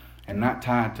mission and not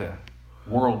tied to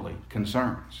worldly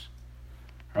concerns.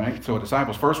 Right? So a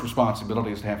disciple's first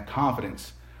responsibility is to have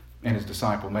confidence in his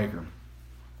disciple maker.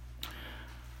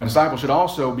 A disciple should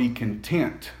also be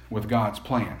content with God's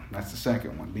plan. That's the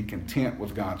second one. Be content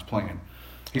with God's plan.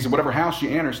 He said, whatever house you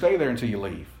enter, stay there until you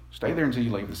leave. Stay there until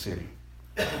you leave the city.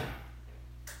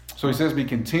 So he says, be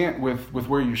content with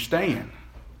where you're staying.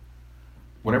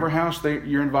 Whatever house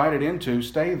you're invited into,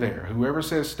 stay there. Whoever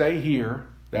says stay here,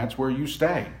 that's where you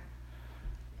stay.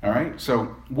 All right?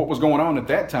 So what was going on at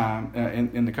that time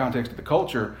in the context of the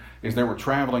culture is there were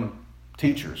traveling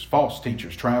teachers, false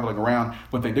teachers traveling around.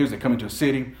 What they do is they come into a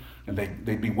city and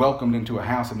they'd be welcomed into a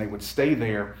house, and they would stay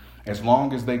there as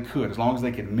long as they could, as long as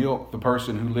they could milk the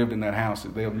person who lived in that house.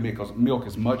 They would milk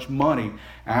as much money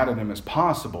out of them as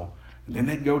possible. And then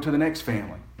they'd go to the next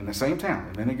family in the same town.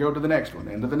 And then they'd go to the next one,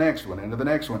 into the next one, into the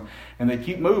next one. And they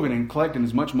keep moving and collecting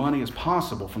as much money as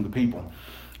possible from the people.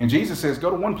 And Jesus says,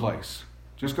 go to one place.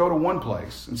 Just go to one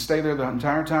place and stay there the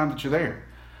entire time that you're there.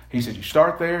 He said, you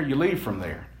start there, you leave from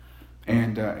there.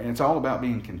 And it's all about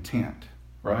being content,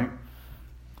 right?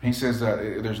 He says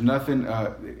there's nothing,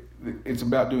 it's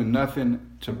about doing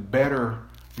nothing to better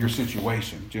your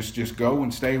situation. Just go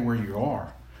and stay where you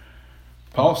are.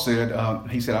 Paul said,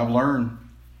 he said, I've learned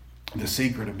the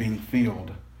secret of being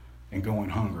filled and going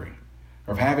hungry.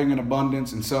 of having an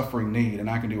abundance and suffering need, and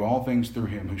I can do all things through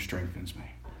him who strengthens me.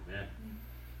 Amen.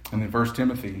 And then 1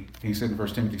 Timothy, he said in 1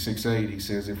 Timothy 6:8, he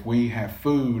says, if we have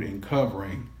food and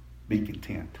covering, be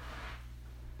content.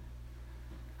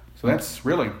 So that's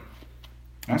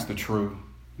the true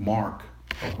mark,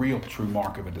 a real true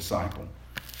mark of a disciple.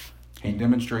 He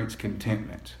demonstrates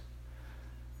contentment.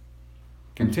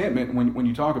 Contentment, when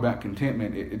you talk about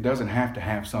contentment, it doesn't have to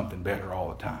have something better all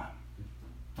the time,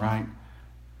 right?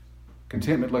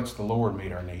 Contentment lets the Lord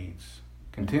meet our needs.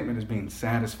 Contentment is being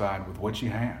satisfied with what you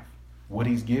have, what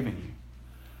he's given you,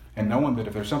 and knowing that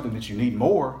if there's something that you need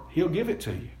more, he'll give it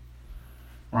to you,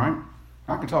 right?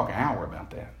 I can talk an hour about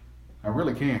that. I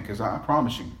really can, because I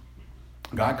promise you,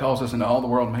 God calls us into all the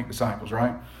world and make disciples,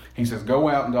 right? He says, go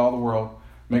out into all the world,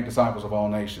 make disciples of all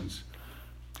nations.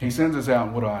 He sends us out,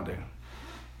 and what do?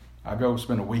 I go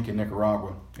spend a week in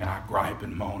Nicaragua, and I gripe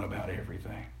and moan about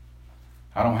everything.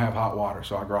 I don't have hot water,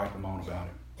 so I gripe and moan about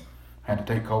it. I had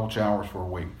to take cold showers for a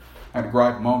week. I had to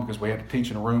gripe and moan because we had to teach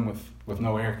in a room with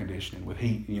no air conditioning, with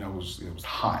heat. It was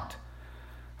hot.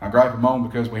 I gripe and moan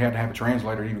because we had to have a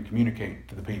translator to even communicate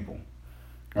to the people.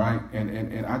 Right?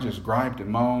 And I just griped and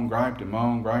moaned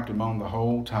the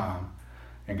whole time.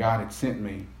 And God had sent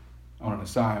me on an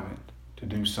assignment to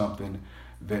do something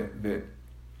that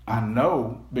I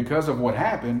know, because of what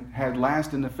happened, had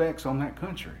lasting effects on that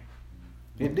country.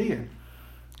 It did.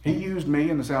 He used me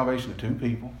in the salvation of 2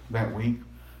 people that week.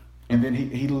 And then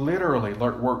he literally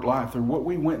worked life through what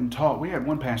we went and taught. We had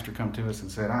one pastor come to us and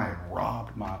said, I have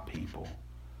robbed my people.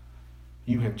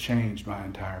 You have changed my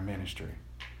entire ministry.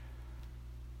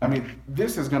 I mean,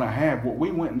 this is going to have, what we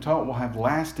went and taught will have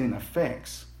lasting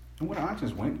effects. And when I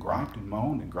just went and griped and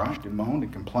moaned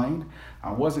and complained,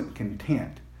 I wasn't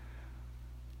content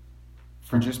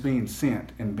for just being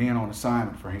sent and being on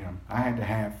assignment for him. I had to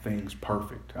have things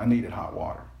perfect. I needed hot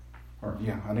water.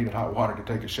 I needed hot water to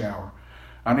take a shower.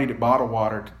 I needed bottled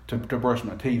water to brush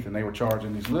my teeth, and they were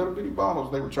charging these little bitty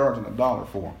bottles, they were charging $1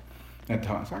 for at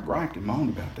times. So I griped and moaned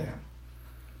about that.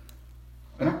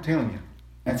 And I'm telling you,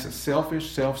 that's a selfish,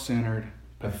 self-centered,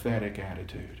 pathetic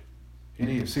attitude. It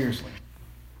is, seriously.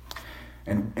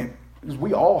 And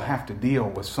we all have to deal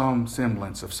with some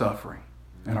semblance of suffering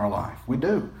in our life. We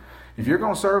do. If you're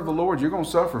going to serve the Lord, you're going to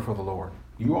suffer for the Lord.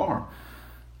 You are.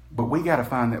 But we got to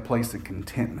find that place of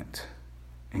contentment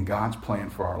in God's plan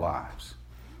for our lives.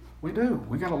 We do.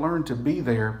 We got to learn to be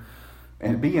there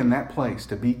and be in that place,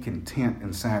 to be content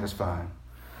and satisfied.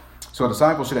 So a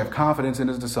disciple should have confidence in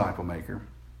his disciple maker.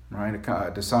 Right?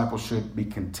 A disciple should be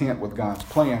content with God's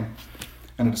plan.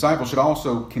 And a disciple should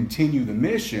also continue the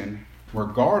mission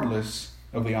regardless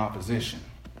of the opposition.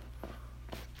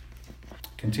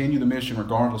 Continue the mission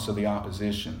regardless of the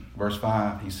opposition. Verse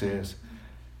 5, he says,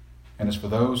 and as for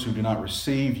those who do not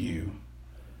receive you,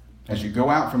 as you go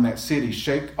out from that city,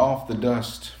 shake off the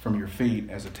dust from your feet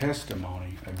as a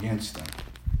testimony against them.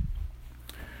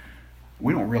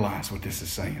 We don't realize what this is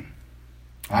saying.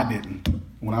 I didn't.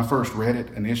 When I first read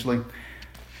it initially,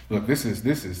 look, this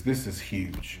is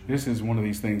huge. This is one of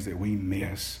these things that we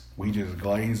miss. We just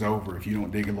glaze over if you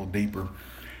don't dig a little deeper.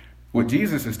 What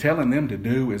Jesus is telling them to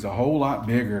do is a whole lot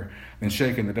bigger than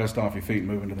shaking the dust off your feet and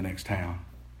moving to the next town.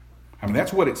 I mean,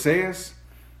 that's what it says,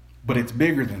 but it's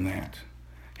bigger than that.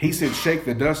 He said, shake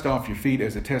the dust off your feet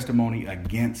as a testimony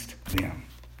against them.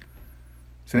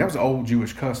 So that was an old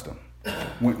Jewish custom.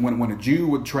 When a Jew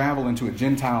would travel into a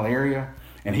Gentile area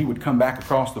and he would come back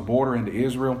across the border into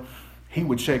Israel, he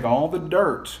would shake all the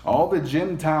dirt, all the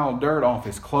Gentile dirt off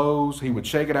his clothes. He would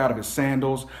shake it out of his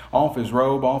sandals, off his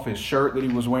robe, off his shirt that he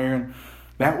was wearing.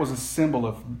 That was a symbol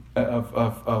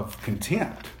of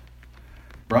contempt,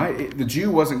 right? The Jew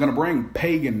wasn't going to bring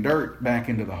pagan dirt back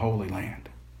into the Holy Land.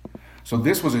 So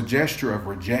this was a gesture of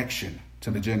rejection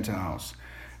to the Gentiles.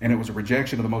 And it was a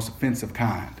rejection of the most offensive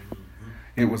kind.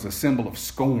 It was a symbol of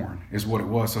scorn is what it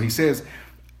was. So he says,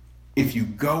 if you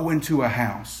go into a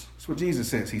house, that's what Jesus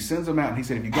says. He sends them out and he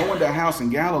said, if you go into a house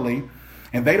in Galilee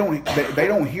and they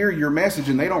don't hear your message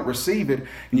and they don't receive it,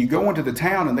 and you go into the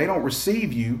town and they don't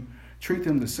receive you, treat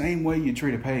them the same way you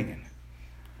treat a pagan.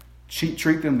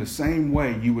 Treat them the same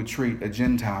way you would treat a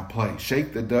Gentile place.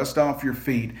 Shake the dust off your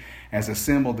feet as a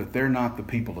symbol that they're not the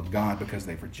people of God because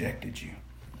they've rejected you.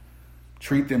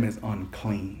 Treat them as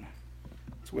unclean.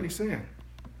 That's what he said.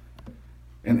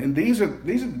 And these are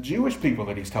the Jewish people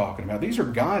that he's talking about. These are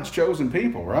God's chosen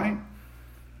people, right?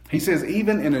 He says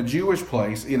even in a Jewish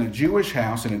place, in a Jewish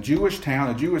house, in a Jewish town,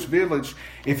 a Jewish village,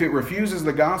 if it refuses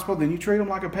the gospel, then you treat them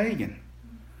like a pagan.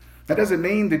 That doesn't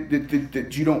mean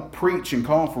that you don't preach and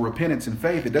call for repentance and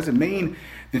faith. It doesn't mean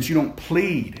that you don't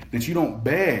plead, that you don't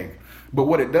beg. But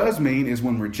what it does mean is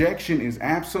when rejection is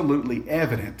absolutely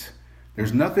evident,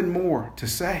 There's nothing more to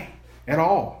say at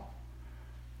all.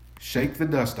 Shake the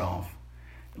dust off.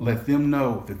 Let them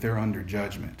know that they're under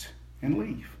judgment. And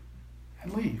leave.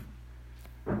 And leave.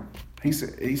 He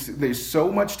said, there's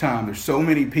so much time. There's so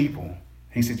many people.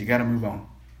 He said, you got to move on.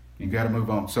 You got to move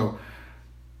on. So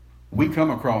we come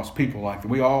across people like that.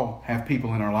 We all have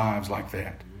people in our lives like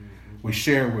that. We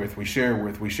share with.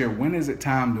 When is it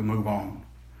time to move on?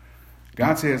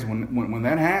 God says when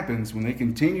that happens, when they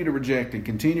continue to reject,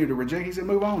 He said,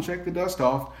 move on, shake the dust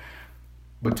off.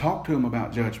 But talk to them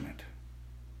about judgment.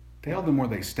 Tell them where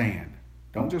they stand.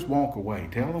 Don't just walk away.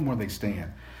 Tell them where they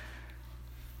stand.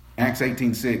 Acts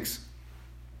 18:6.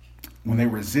 When they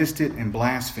resisted and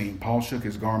blasphemed, Paul shook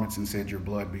his garments and said, your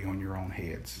blood be on your own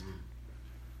heads.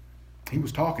 He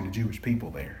was talking to Jewish people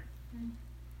there.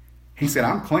 He said,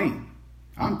 I'm clean.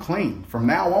 I'm clean. From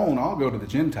now on, I'll go to the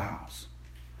Gentiles.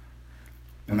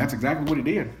 And that's exactly what he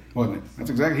did, wasn't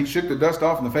it? He shook the dust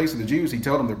off in the face of the Jews. He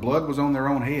told them their blood was on their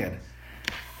own head.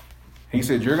 He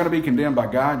said, you're going to be condemned by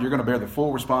God. You're going to bear the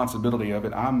full responsibility of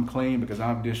it. I'm clean because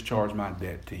I've discharged my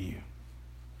debt to you.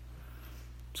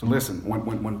 So listen,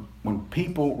 when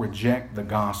people reject the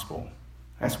gospel,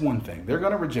 that's one thing. They're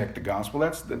going to reject the gospel.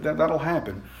 That'll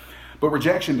happen. But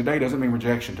rejection today doesn't mean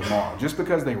rejection tomorrow. Just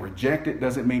because they reject it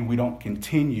doesn't mean we don't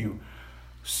continue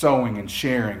sowing and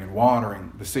sharing and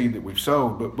watering the seed that we've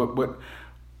sowed. But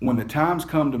when the times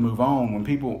come to move on, when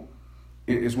people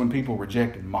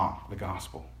reject and mock the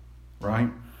gospel, right?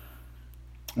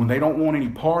 When they don't want any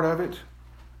part of it,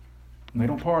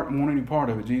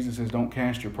 Jesus says, don't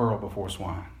cast your pearl before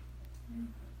swine.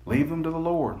 Leave them to the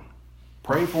Lord.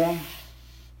 Pray for them.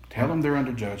 Tell them they're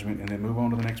under judgment, and then move on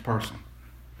to the next person.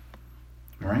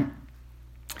 All right?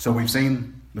 So we've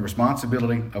seen the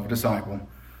responsibility of a disciple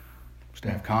is to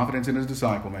have confidence in his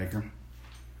disciple maker,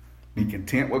 be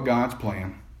content with God's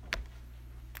plan,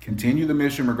 continue the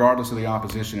mission regardless of the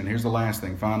opposition, and here's the last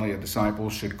thing. Finally, a disciple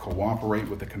should cooperate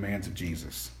with the commands of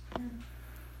Jesus.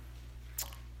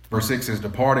 Verse 6 says,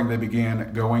 departing, they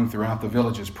began going throughout the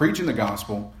villages, preaching the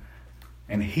gospel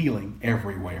and healing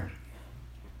everywhere.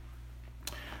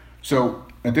 So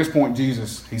at this point,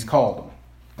 Jesus, he's called them,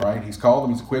 right? He's called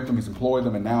them, he's equipped them, he's employed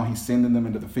them, and now he's sending them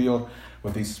into the field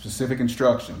with these specific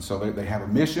instructions. So they have a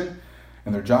mission,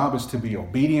 and their job is to be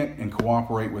obedient and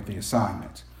cooperate with the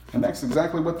assignment. And that's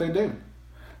exactly what they do.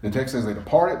 The text says they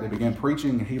departed, they began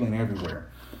preaching and healing everywhere.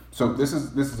 So this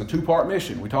is a two-part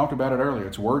mission. We talked about it earlier.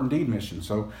 It's a word and deed mission.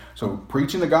 So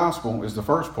preaching the gospel is the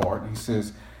first part. He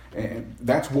says, and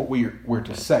that's what we're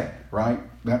to say, right?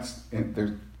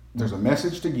 There's a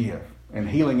message to give, and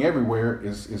healing everywhere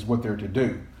is what they're to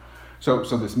do. So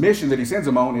this mission that he sends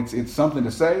them on, it's something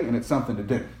to say and it's something to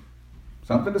do.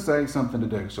 Something to say, something to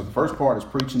do. So the first part is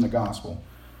preaching the gospel.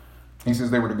 He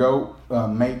says they were to go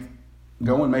and make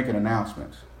an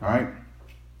announcement. All right.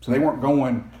 So they weren't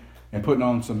going and putting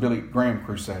on some Billy Graham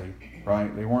crusade,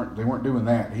 right? They weren't doing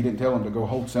that. He didn't tell them to go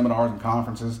hold seminars and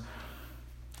conferences.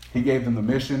 He gave them the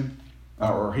mission,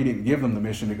 or he didn't give them the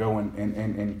mission to go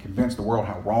and convince the world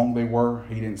how wrong they were.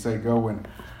 He didn't say go and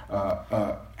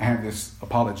have this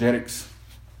apologetics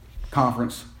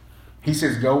conference. He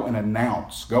says go and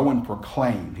announce, go and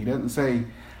proclaim. He doesn't say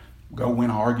go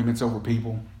win arguments over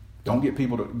people. Don't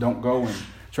go and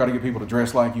try to get people to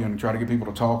dress like you and try to get people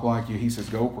to talk like you. He says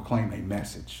go proclaim a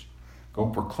message. Go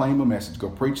proclaim a message. Go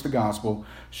preach the gospel.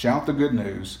 Shout the good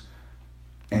news.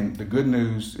 And the good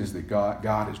news is that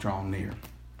God is drawn near.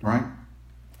 Right?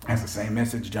 That's the same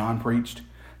message John preached.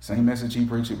 Same message he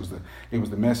preached. It was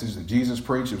the message that Jesus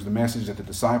preached. It was the message that the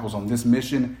disciples on this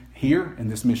mission here and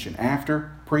this mission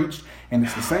after preached. And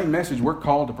it's the same message we're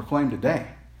called to proclaim today.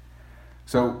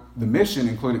 So the mission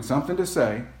included something to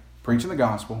say, preaching the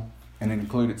gospel, and it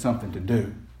included something to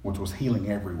do, which was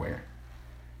healing everywhere.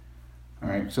 All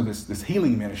right, so this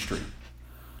healing ministry,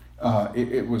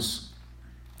 it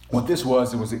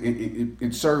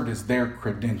served as their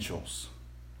credentials,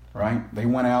 right? They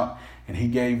went out and he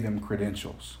gave them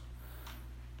credentials.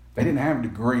 They didn't have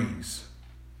degrees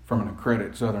from an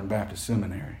accredited Southern Baptist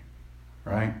seminary,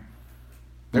 right?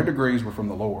 Their degrees were from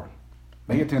the Lord.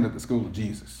 They attended the school of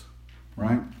Jesus,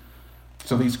 right?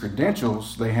 So these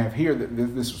credentials they have here,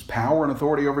 this was power and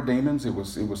authority over demons. It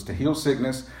was to heal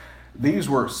sickness. These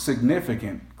were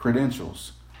significant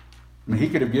credentials. I mean, he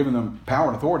could have given them power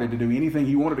and authority to do anything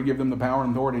he wanted to give them the power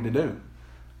and authority to do.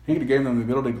 He could have given them the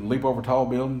ability to leap over tall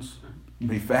buildings,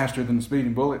 be faster than the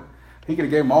speeding bullet. He could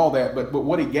have given them all that, but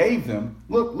what he gave them,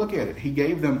 look at it. He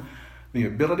gave them the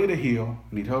ability to heal,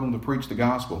 and he told them to preach the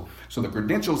gospel. So the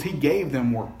credentials he gave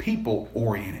them were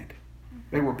people-oriented.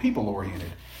 They were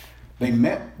people-oriented.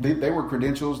 They were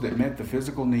credentials that met the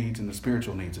physical needs and the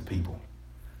spiritual needs of people.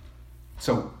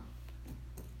 So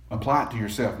Apply it to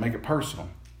yourself. Make it personal.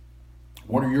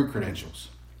 What are your credentials?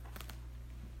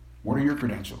 What are your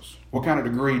credentials? What kind of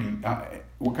degree do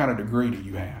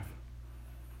you have?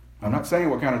 I'm not saying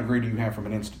what kind of degree do you have from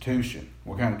an institution.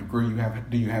 What kind of degree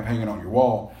do you have hanging on your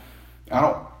wall? I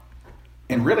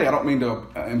don't mean to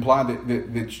imply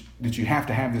that you have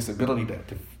to have this ability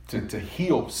to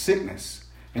heal sickness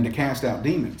and to cast out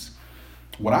demons.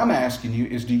 What I'm asking you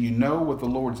is, do you know what the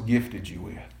Lord's gifted you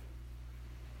with?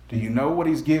 Do you know what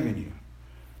He's given you?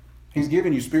 He's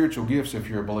given you spiritual gifts if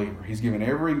you're a believer. He's given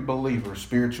every believer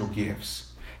spiritual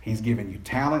gifts. He's given you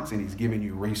talents and He's given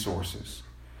you resources.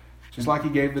 Just like He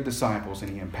gave the disciples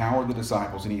and He empowered the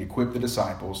disciples and He equipped the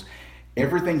disciples,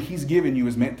 everything He's given you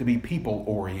is meant to be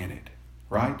people-oriented,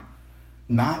 right?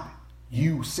 Not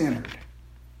you-centered,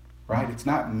 right? It's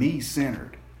not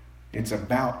me-centered. It's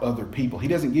about other people. He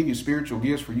doesn't give you spiritual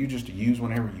gifts for you just to use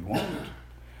whenever you want.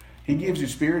 He gives you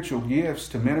spiritual gifts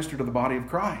to minister to the body of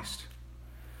Christ.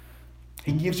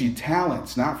 He gives you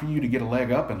talents, not for you to get a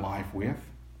leg up in life with,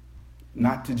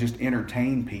 not to just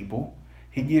entertain people.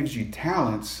 He gives you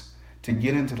talents to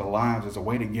get into the lives as a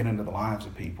way to get into the lives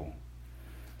of people.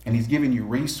 And He's given you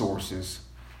resources,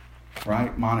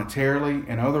 right? Monetarily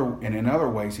and in other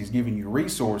ways, He's given you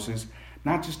resources,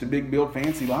 not just to build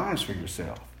fancy lives for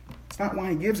yourself. It's not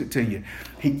why He gives it to you.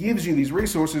 He gives you these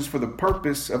resources for the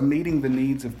purpose of meeting the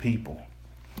needs of people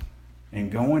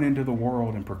and going into the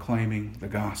world and proclaiming the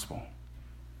gospel.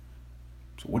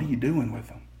 So what are you doing with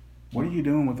them? What are you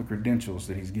doing with the credentials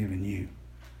that He's given you?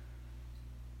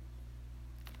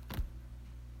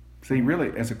 See,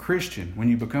 really, as a Christian, when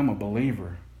you become a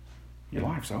believer, your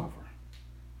life's over.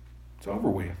 It's over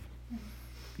with.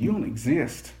 You don't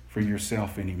exist for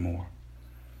yourself anymore.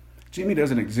 Jimmy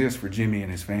doesn't exist for Jimmy and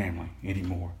his family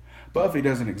anymore. Buffy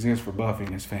doesn't exist for Buffy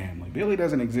and his family. Billy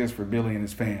doesn't exist for Billy and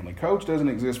his family. Coach doesn't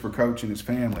exist for Coach and his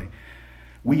family.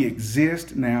 We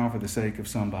exist now for the sake of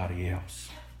somebody else.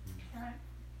 Right.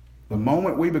 The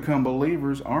moment we become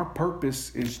believers, our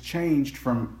purpose is changed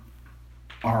from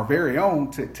our very own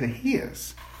to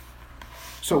His.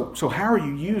 So how are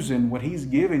you using what He's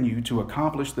given you to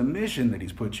accomplish the mission that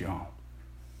He's put you on?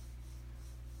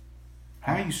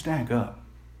 How do you stack up?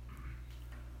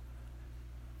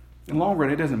 In the long run,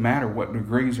 it doesn't matter what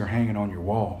degrees are hanging on your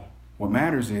wall. What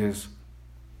matters is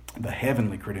the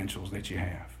heavenly credentials that you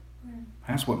have.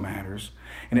 That's what matters.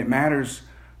 And it matters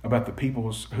about the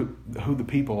people's who the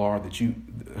people are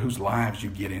whose lives you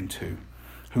get into,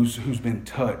 who's been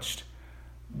touched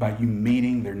by you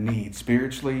meeting their needs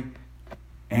spiritually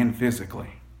and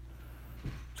physically.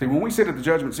 See, when we sit at the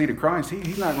judgment seat of Christ,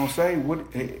 He's not going to say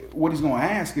what He's going to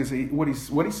ask is what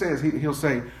He says. He'll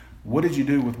say, "What did you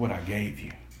do with what I gave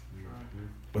you?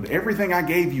 With everything I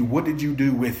gave you, what did you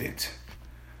do with it?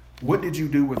 What did you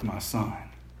do with my son?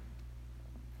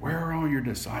 Where are all your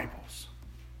disciples?"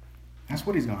 That's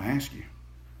what He's going to ask you.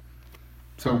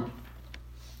 So,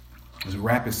 as we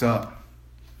wrap this up,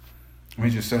 let me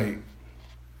just say,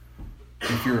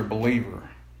 if you're a believer,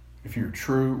 if you're a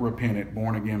true, repentant,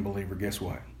 born-again believer, guess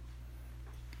what?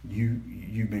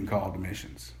 You've been called to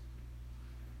missions.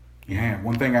 You have.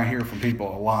 One thing I hear from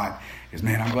people a lot is,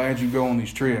 "Man, I'm glad you go on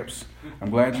these trips. I'm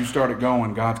glad you started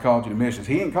going. God's called you to missions."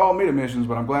 He ain't called me to missions,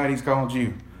 but I'm glad He's called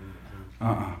you.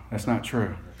 That's not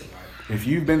true. If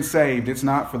you've been saved, it's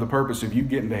not for the purpose of you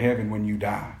getting to heaven when you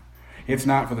die. It's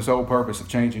not for the sole purpose of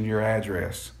changing your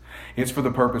address. It's for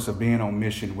the purpose of being on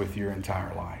mission with your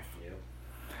entire life.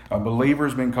 A believer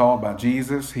has been called by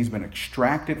Jesus. He's been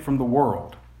extracted from the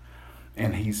world,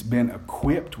 and he's been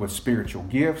equipped with spiritual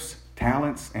gifts,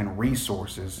 talents, and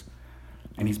resources.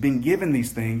 And he's been given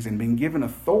these things and been given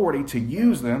authority to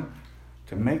use them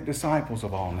to make disciples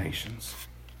of all nations.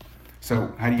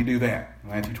 So how do you do that?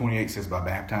 Matthew 28 says by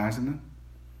baptizing them.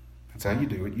 That's how you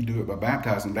do it. You do it by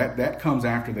baptizing. That comes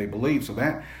after they believe. So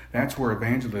that's where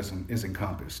evangelism is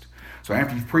encompassed. So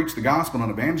after you've preached the gospel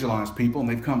and evangelized people and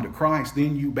they've come to Christ,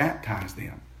 then you baptize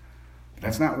them. But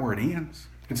that's not where it ends.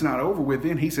 It's not over with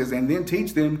then. He says, and then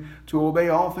teach them to obey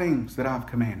all things that I've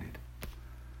commanded.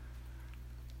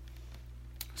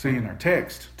 See, in our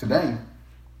text today,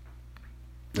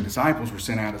 the disciples were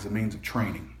sent out as a means of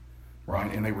training,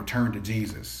 right? And they returned to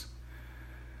Jesus.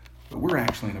 But we're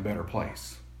actually in a better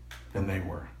place than they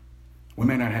were. We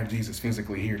may not have Jesus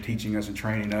physically here teaching us and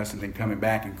training us and then coming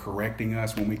back and correcting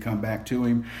us when we come back to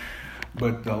him.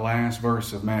 But the last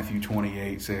verse of Matthew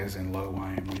 28 says, and lo,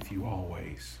 I am with you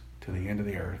always to the end of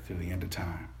the earth, to the end of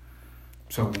time.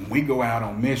 So when we go out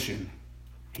on mission,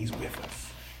 he's with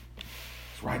us.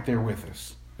 He's right there with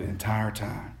us the entire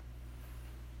time.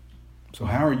 So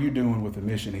how are you doing with the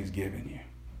mission he's given you?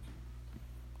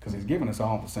 Because He's given us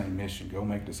all the same mission. Go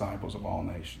make disciples of all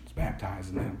nations,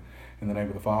 baptizing them in the name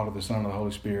of the Father, the Son, and the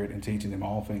Holy Spirit, and teaching them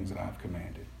all things that I've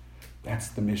commanded. That's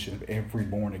the mission of every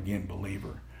born-again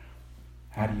believer.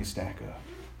 How do you stack up?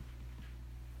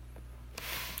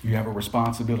 You have a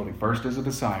responsibility, first as a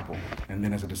disciple, and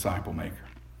then as a disciple maker.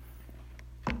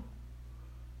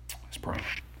 Let's pray.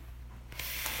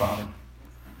 Father,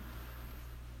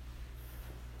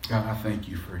 God, I thank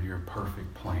you for your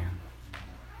perfect plan.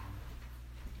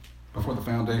 Before the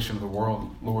foundation of the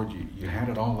world, Lord, you had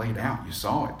it all laid out. You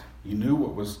saw it. You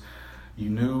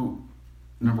knew,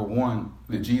 number one,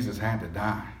 that Jesus had to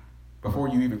die. Before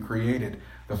you even created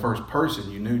the first person,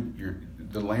 you knew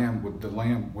the lamb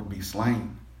would be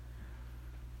slain.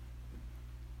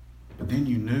 But then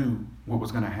you knew what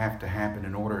was going to happen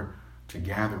in order to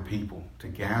gather people, to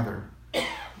gather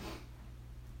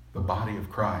the body of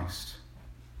Christ.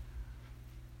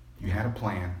 You had a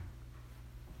plan.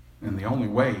 And the only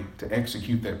way to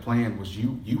execute that plan was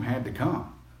you had to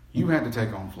come. You had to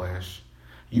take on flesh.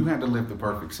 You had to live the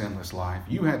perfect sinless life.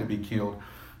 You had to be killed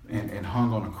and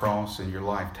hung on a cross and your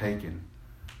life taken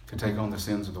to take on the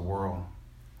sins of the world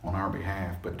on our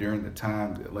behalf. But during the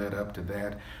time that led up to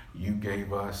that, you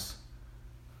gave us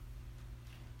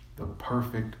the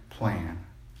perfect plan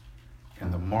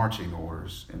and the marching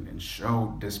orders and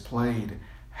displayed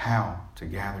how to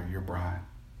gather your bride.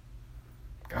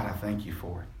 God, I thank you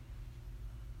for it.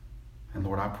 And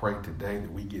Lord, I pray today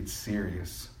that we get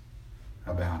serious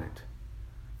about it.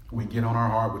 We get on our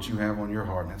heart what you have on your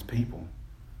heart, and that's people.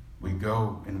 We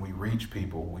go and we reach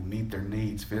people. We meet their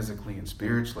needs physically and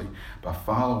spiritually by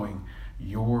following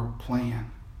your plan.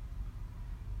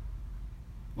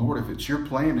 Lord, if it's your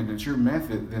plan and it's your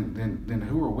method, then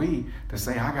who are we to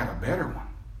say, I got a better one?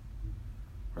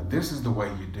 Or this is the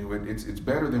way you do it. It's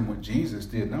better than what Jesus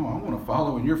did. No, I want to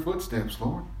follow in your footsteps,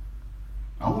 Lord.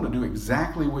 I want to do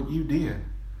exactly what you did.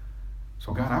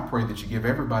 So God, I pray that you give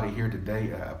everybody here today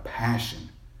a passion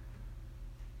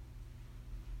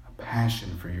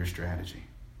for your strategy.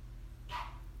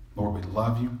 Lord, we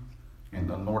love you. And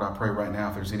Lord, I pray right now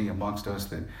if there's any amongst us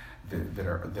that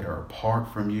are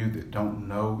apart from you, that don't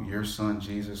know your Son,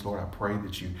 Jesus, Lord, I pray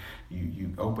that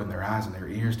you open their eyes and their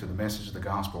ears to the message of the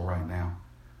gospel right now.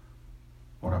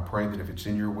 Lord, I pray that if it's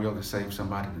in your will to save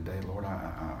somebody today, Lord,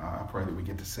 I pray that we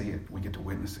get to see it, we get to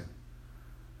witness it.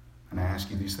 And I ask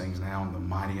you these things now in the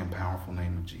mighty and powerful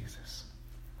name of Jesus.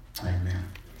 Amen.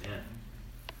 Amen.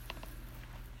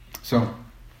 So,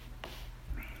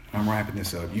 I'm wrapping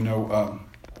this up.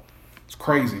 It's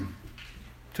crazy.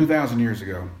 2,000 years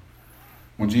ago,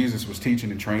 when Jesus was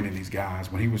teaching and training these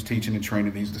guys, when he was teaching and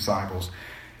training these disciples,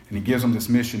 and he gives them this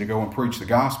mission to go and preach the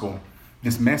gospel,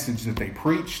 this message that they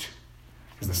preached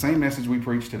is the same message we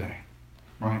preach today,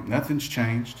 right? Nothing's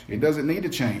changed. It doesn't need to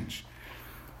change.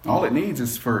 All it needs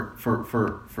is for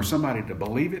somebody to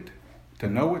believe it, to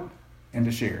know it, and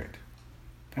to share it.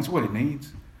 That's what it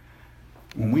needs.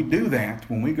 When we do that,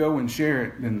 when we go and share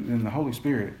it, then the Holy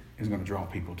Spirit is going to draw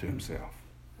people to himself.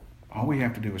 All we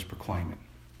have to do is proclaim it.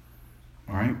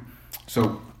 All right?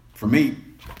 So, for me,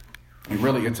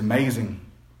 it's amazing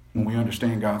when we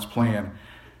understand God's plan.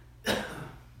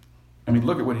 I mean,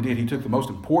 look at what he did. He took the most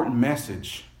important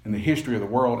message in the history of the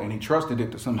world and he trusted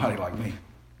it to somebody like me.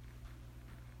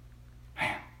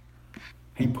 Man,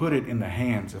 he put it in the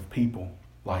hands of people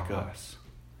like us.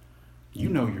 You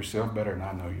know yourself better than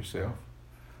I know yourself.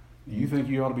 You think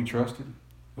you ought to be trusted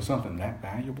with something that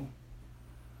valuable?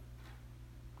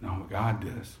 No, God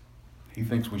does. He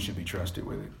thinks we should be trusted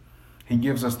with it. He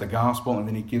gives us the gospel and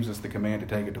then he gives us the command to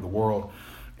take it to the world.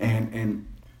 And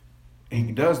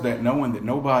he does that knowing that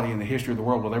nobody in the history of the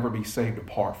world will ever be saved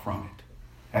apart from it.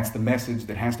 That's the message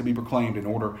that has to be proclaimed in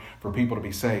order for people to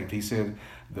be saved. He said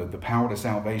the power to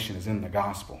salvation is in the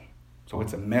gospel. So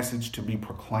it's a message to be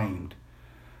proclaimed.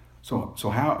 So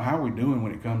how are we doing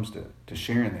when it comes to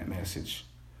sharing that message?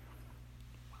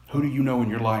 Who do you know in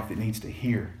your life that needs to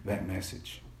hear that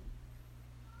message?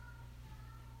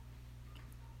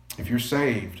 If you're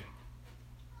saved,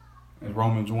 as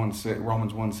Romans 1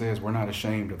 says, we're not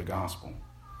ashamed of the gospel.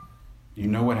 You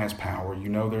know it has power. You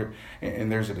know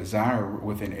there's a desire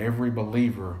within every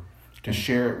believer to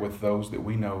share it with those that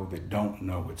we know that don't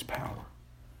know its power.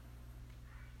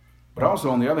 But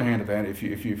also, on the other hand of that, if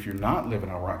you're not living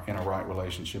in a right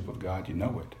relationship with God, you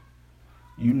know it.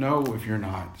 You know if you're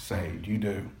not saved. You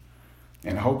do.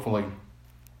 And hopefully,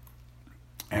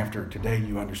 after today,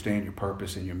 you understand your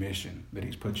purpose and your mission that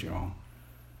he's put you on.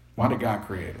 Why did God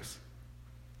create us?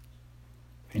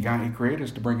 He created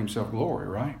us to bring himself glory,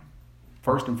 right?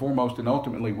 First and foremost and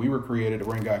ultimately, we were created to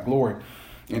bring God glory.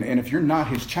 And if you're not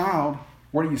his child,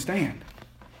 where do you stand?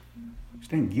 You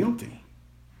stand guilty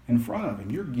in front of him.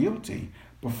 You're guilty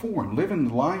before him, living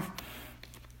the life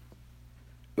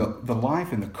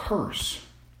and the curse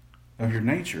of your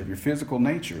nature, of your physical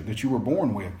nature that you were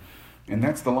born with. And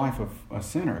that's the life of a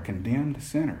sinner, a condemned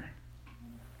sinner.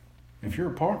 If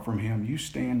you're apart from him, you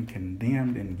stand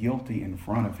condemned and guilty in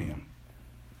front of him.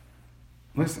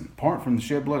 Listen, apart from the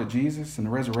shed blood of Jesus and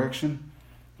the resurrection,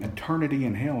 eternity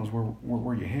in hell is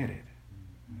where you're headed.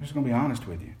 I'm just going to be honest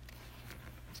with you.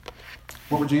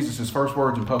 What were Jesus' first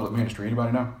words in public ministry?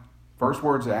 Anybody know? First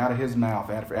words out of his mouth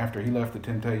after he left the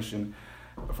temptation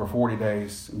for 40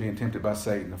 days being tempted by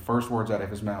Satan. The first words out of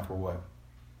his mouth were what?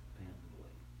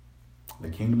 The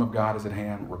kingdom of God is at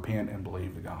hand. Repent and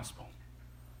believe the gospel.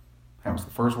 That was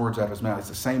the first words out of his mouth. It's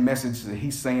the same message that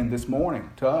he's saying this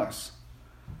morning to us.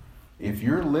 If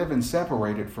you're living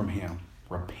separated from him,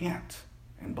 repent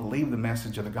and believe the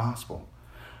message of the gospel.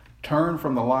 Turn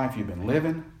from the life you've been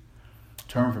living.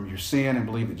 Turn from your sin and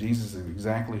believe that Jesus is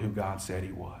exactly who God said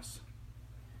he was.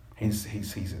 He's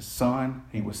his son.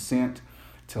 He was sent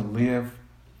to live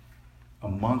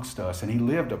amongst us. And he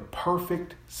lived a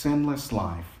perfect, sinless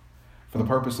life for the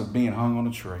purpose of being hung on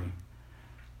a tree.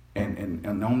 And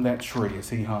on that tree, as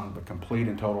he hung, the complete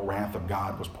and total wrath of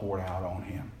God was poured out on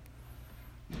him.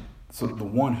 So the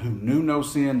one who knew no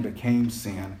sin became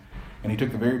sin, and he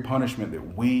took the very punishment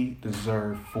that we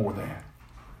deserve for that.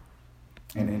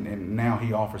 And now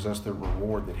he offers us the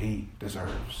reward that he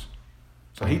deserves.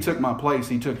 So he took my place,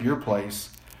 he took your place,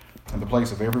 and the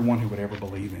place of everyone who would ever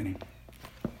believe in him.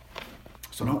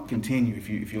 So don't continue.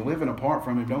 If you're living apart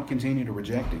from him, don't continue to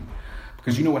reject him.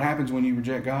 Because you know what happens when you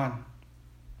reject God?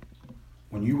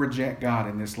 When you reject God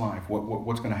in this life,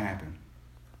 what's going to happen?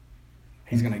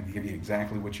 He's going to give you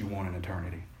exactly what you want in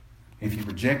eternity. If you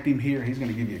reject him here, he's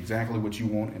going to give you exactly what you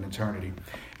want in eternity.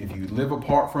 If you live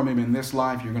apart from him in this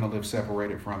life, you're going to live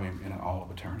separated from him in all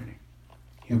of eternity.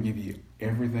 He'll give you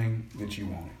everything that you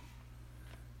want.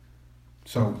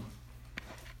 So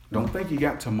don't think you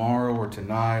got tomorrow or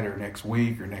tonight or next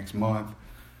week or next month.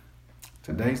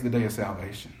 Today's the day of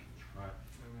salvation.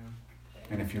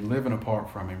 And if you're living apart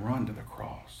from him, run to the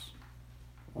cross.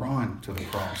 Run to the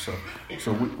cross.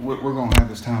 So we're going to have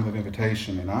this time of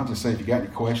invitation. And I'll just say, if you got any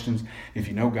questions, if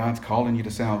you know God's calling you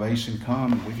to salvation,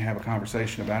 come and we can have a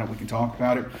conversation about it. We can talk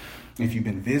about it. If you've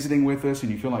been visiting with us and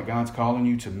you feel like God's calling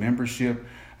you to membership,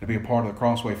 to be a part of the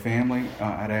Crossway family,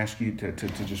 I'd ask you to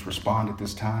just respond at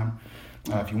this time.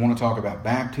 If you want to talk about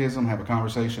baptism, have a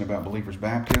conversation about believers'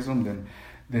 baptism,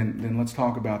 then let's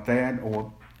talk about that.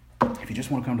 Or if you just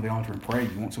want to come to the altar and pray,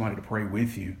 you want somebody to pray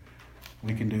with you,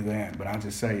 we can do that. But I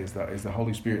just say, as the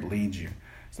Holy Spirit leads you,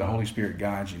 as the Holy Spirit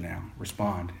guides you now,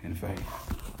 respond in faith.